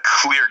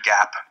clear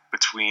gap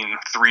between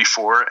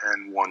 3-4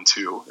 and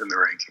 1-2 in the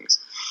rankings.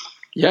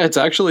 Yeah,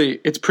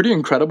 it's pretty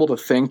incredible to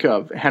think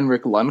of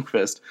Henrik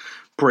Lundqvist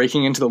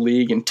breaking into the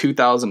league in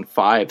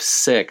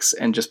 2005-06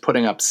 and just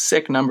putting up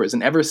sick numbers.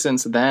 And ever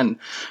since then,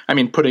 I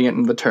mean, putting it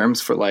in the terms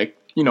for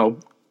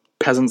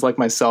peasants like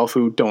myself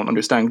who don't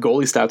understand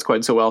goalie stats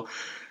quite so well,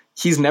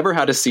 he's never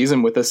had a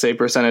season with a save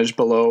percentage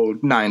below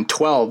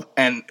 .912,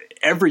 and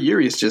every year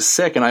he's just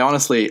sick. And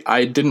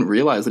I didn't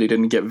realize that he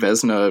didn't get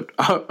Vezina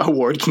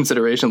award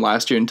consideration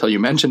last year until you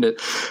mentioned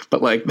it.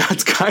 But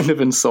that's kind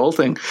of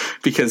insulting,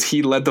 because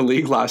he led the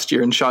league last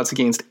year in shots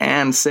against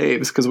and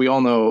saves. Because we all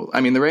know,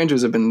 I mean, the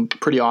Rangers have been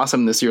pretty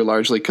awesome this year,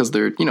 largely because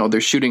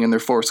they're shooting in their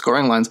 4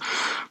 scoring lines.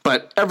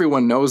 But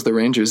everyone knows the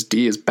Rangers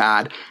D is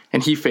bad,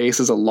 and he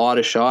faces a lot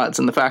of shots.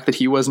 And the fact that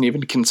he wasn't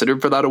even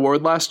considered for that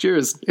award last year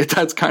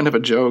that's kind of a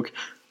joke.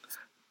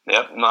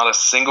 Yep, not a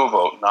single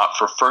vote. Not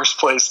for first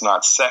place,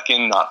 not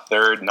second, not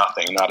third,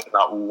 nothing.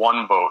 Not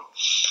one vote.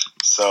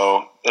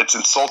 So it's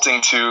insulting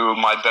to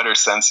my better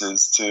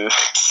senses to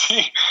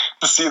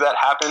see that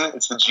happen.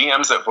 It's the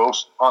GMs that vote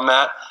on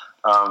that.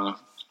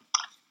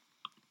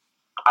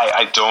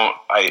 I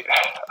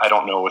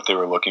don't know what they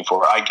were looking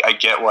for. I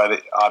get why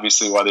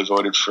they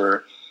voted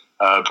for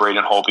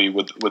Braden Holtby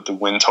with the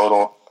win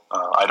total.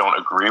 I don't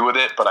agree with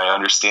it, but I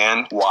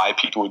understand why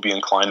people would be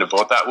inclined to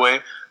vote that way.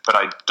 But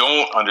I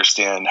don't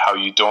understand how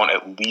you don't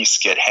at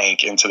least get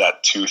Hank into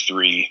that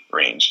 2-3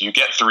 range. You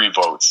get 3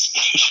 votes.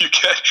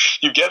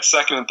 you get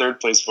second and third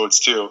place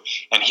votes too,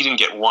 and he didn't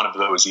get one of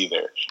those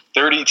either.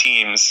 30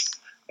 teams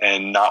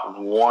and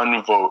not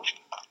one vote.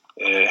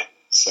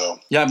 So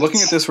yeah, I'm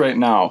looking at this right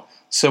now.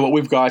 So what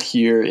we've got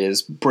here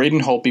is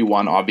Braden Holtby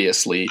won,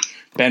 obviously.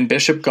 Ben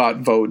Bishop got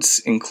votes,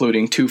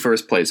 including 2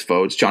 first place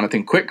votes.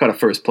 Jonathan Quick got a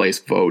first place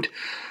vote.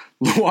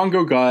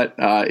 Luongo got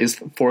is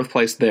 4th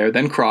place there,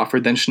 then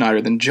Crawford, then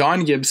Schneider, then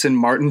John Gibson,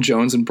 Martin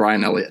Jones, and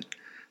Brian Elliott.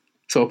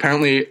 So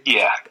apparently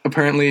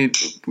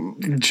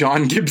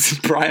John Gibson,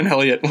 Brian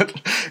Elliott,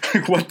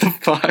 what the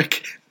fuck?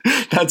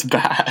 That's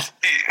bad.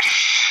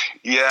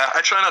 Yeah,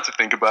 I try not to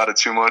think about it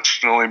too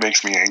much. It only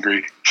makes me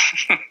angry.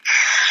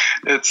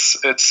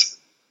 It's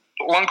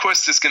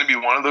Lundqvist is going to be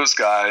one of those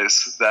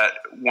guys that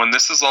when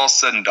this is all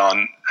said and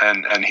done,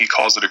 and he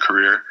calls it a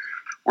career,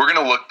 we're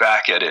going to look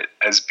back at it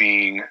as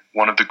being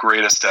one of the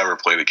greatest to ever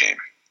play the game.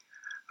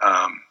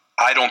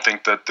 I don't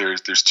think that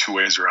there's two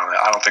ways around it.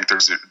 I don't think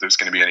there's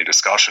going to be any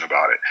discussion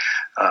about it.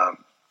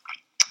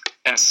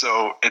 And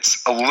so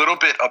it's a little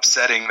bit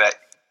upsetting that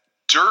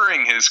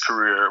during his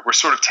career, we're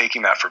sort of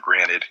taking that for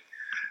granted.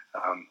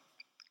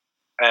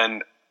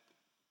 And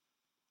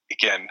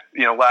again,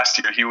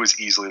 last year he was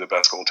easily the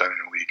best goaltender in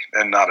the league,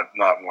 and not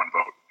one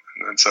vote.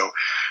 And so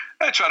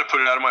I try to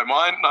put it out of my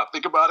mind, not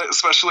think about it,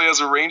 especially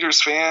as a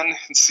Rangers fan,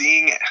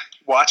 and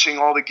watching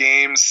all the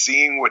games,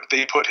 seeing what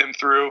they put him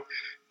through.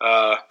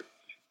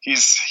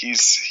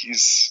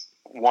 He's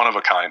one of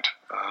a kind.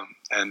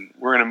 And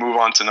we're going to move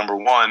on to number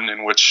one,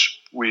 in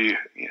which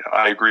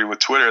I agree with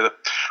Twitter that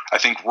I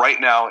think right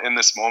now in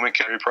this moment,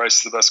 Carey Price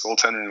is the best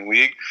goaltender in the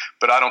league,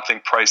 but I don't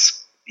think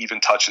Price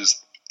even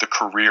touches the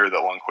career that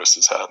Lundqvist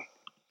has had.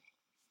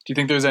 Do you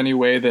think there's any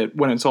way that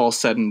when it's all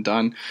said and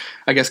done,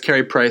 I guess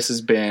Carey Price has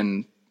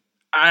been,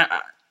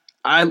 I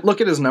look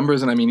at his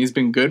numbers and he's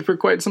been good for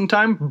quite some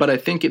time, but I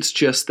think it's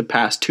just the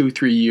past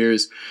 2-3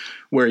 years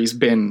where he's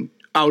been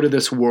out of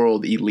this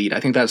world elite. I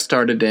think that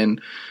started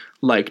in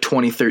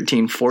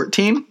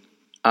 2013-14.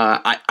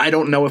 I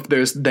don't know if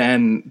there's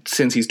then,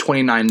 since he's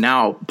 29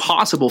 now,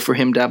 possible for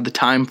him to have the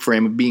time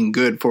frame of being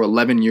good for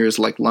 11 years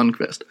like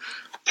Lundqvist.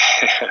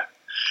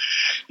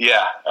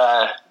 Yeah.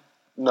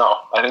 No,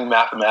 I think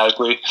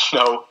mathematically,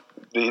 no.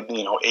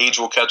 Age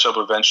will catch up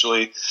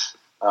eventually.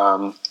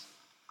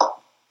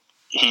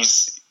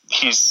 He's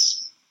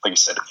like you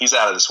said, he's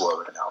out of this world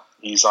right now.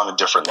 He's on a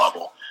different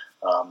level.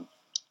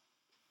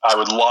 I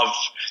would love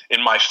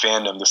in my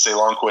fandom to say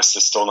Lundqvist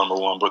is still number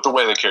one, but the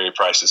way that Carey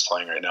Price is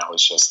playing right now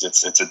is just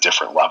it's a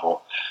different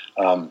level,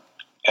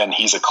 and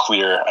he's a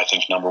clear, I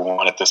think, number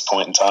one at this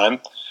point in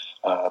time.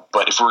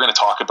 But if we're going to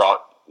talk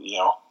about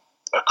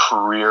a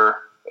career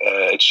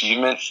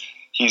achievement,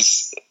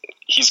 he's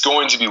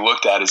going to be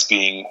looked at as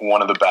being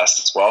one of the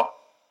best as well.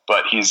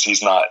 But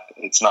he's not.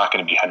 It's not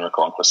going to be Henrik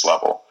Lundqvist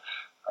level.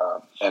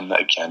 And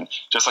again,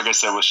 just like I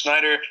said with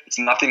Schneider, it's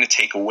nothing to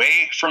take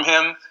away from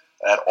him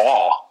at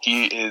all.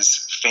 He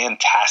is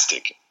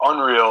fantastic,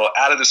 unreal,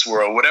 out of this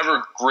world.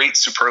 Whatever great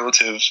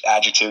superlative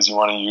adjectives you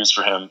want to use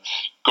for him,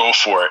 go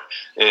for it.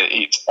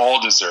 It's all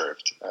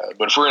deserved.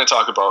 But if we're going to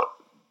talk about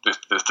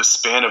the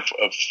span of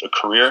a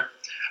career,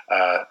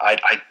 I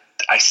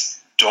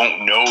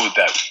don't know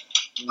that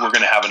we're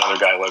going to have another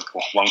guy like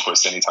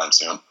Lundqvist anytime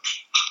soon.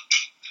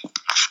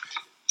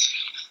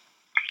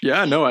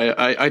 Yeah, no,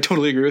 I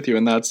totally agree with you.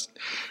 And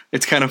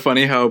it's kind of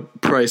funny how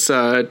Price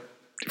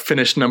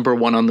finished number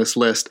one on this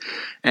list,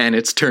 and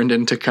it's turned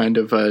into kind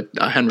of a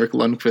Henrik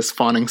Lundqvist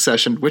fawning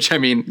session, which,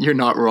 you're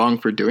not wrong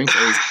for doing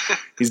so.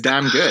 He's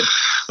damn good.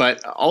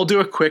 But I'll do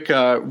a quick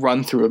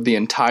run through of the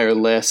entire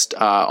list.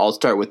 I'll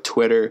start with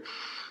Twitter.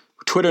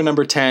 Twitter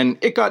number 10,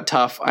 it got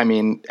tough.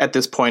 At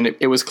this point,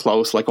 it was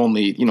close.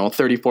 Only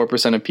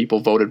 34% of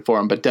people voted for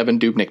him. But Devan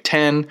Dubnyk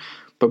 10,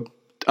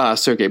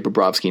 Sergei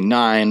Bobrovsky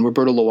 9,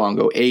 Roberto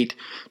Luongo 8,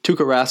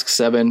 Tuukka Rask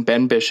 7,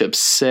 Ben Bishop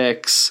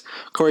 6,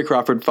 Corey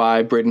Crawford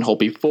 5, Braden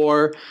Holtby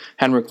 4,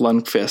 Henrik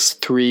Lundqvist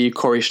 3,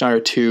 Corey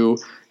Schneider 2,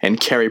 and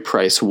Carey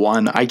Price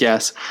 1. I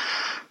guess,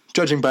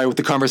 judging by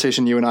the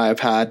conversation you and I have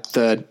had,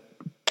 the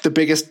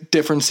biggest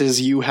differences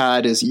you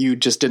had is you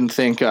just didn't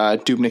think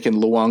Dubnyk and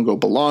Luongo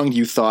belonged.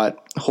 You thought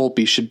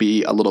Holtby should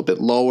be a little bit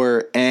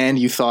lower, and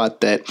you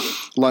thought that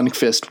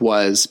Lundqvist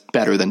was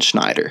better than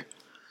Schneider,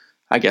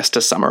 I guess,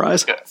 to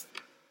summarize.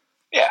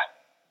 Yeah,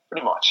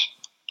 pretty much.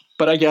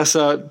 But I guess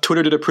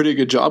Twitter did a pretty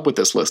good job with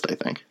this list, I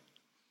think.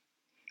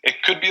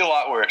 It could be a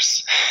lot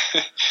worse.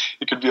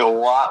 It could be a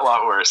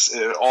lot worse.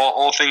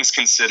 All things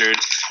considered,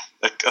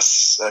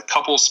 a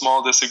couple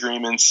small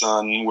disagreements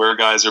on where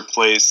guys are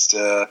placed.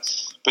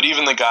 But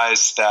even the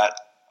guys that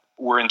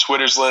were in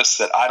Twitter's list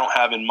that I don't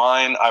have in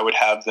mine, I would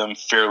have them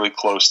fairly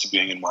close to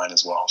being in mine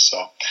as well.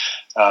 So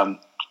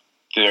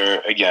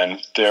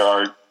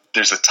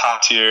there's a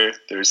top tier.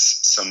 There's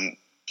some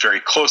very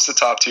close to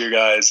top tier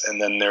guys,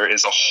 and then there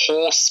is a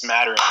whole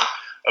smattering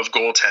of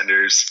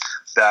goaltenders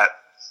that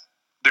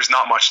there's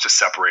not much to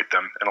separate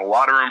them, and a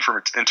lot of room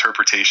for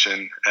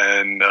interpretation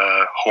and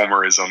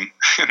homerism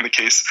in the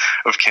case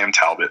of Cam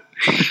Talbot.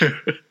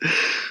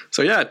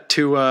 So yeah,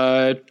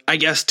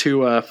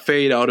 to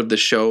fade out of the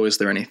show, is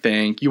there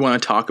anything you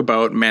want to talk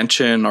about,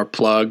 mention, or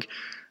plug,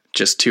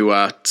 just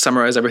to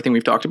summarize everything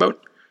we've talked about?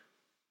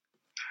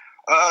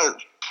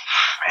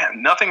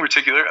 Nothing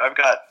particular. I've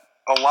got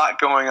a lot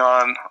going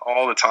on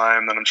all the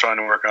time that I'm trying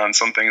to work on.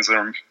 Some things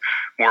are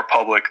more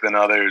public than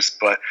others,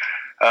 but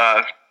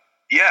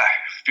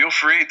feel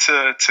free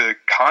to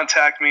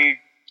contact me,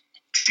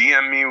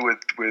 DM me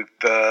with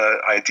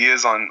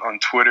ideas on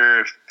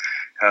Twitter.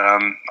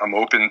 I'm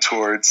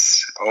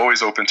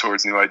always open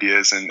towards new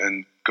ideas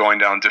and going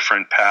down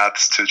different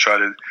paths to try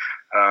to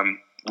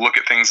look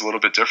at things a little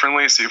bit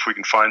differently, see if we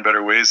can find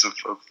better ways of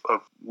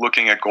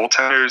looking at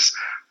goaltenders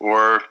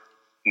or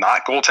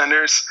not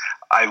goaltenders.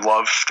 I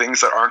love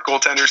things that aren't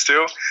goaltenders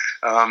too.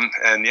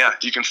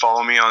 You can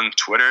follow me on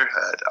Twitter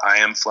at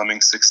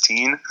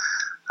IamFleming16.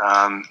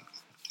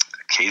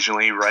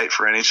 occasionally write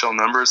for NHL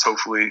Numbers.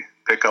 Hopefully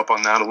pick up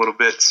on that a little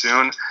bit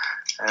soon.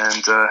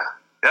 And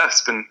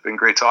it's been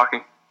great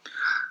talking.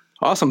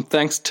 Awesome.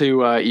 Thanks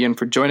to Ian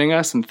for joining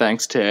us, and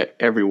thanks to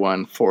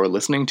everyone for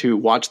listening to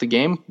Watch the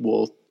Game.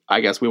 I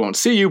guess we won't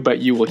see you, but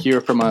you will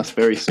hear from us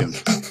very soon.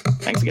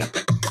 Thanks again.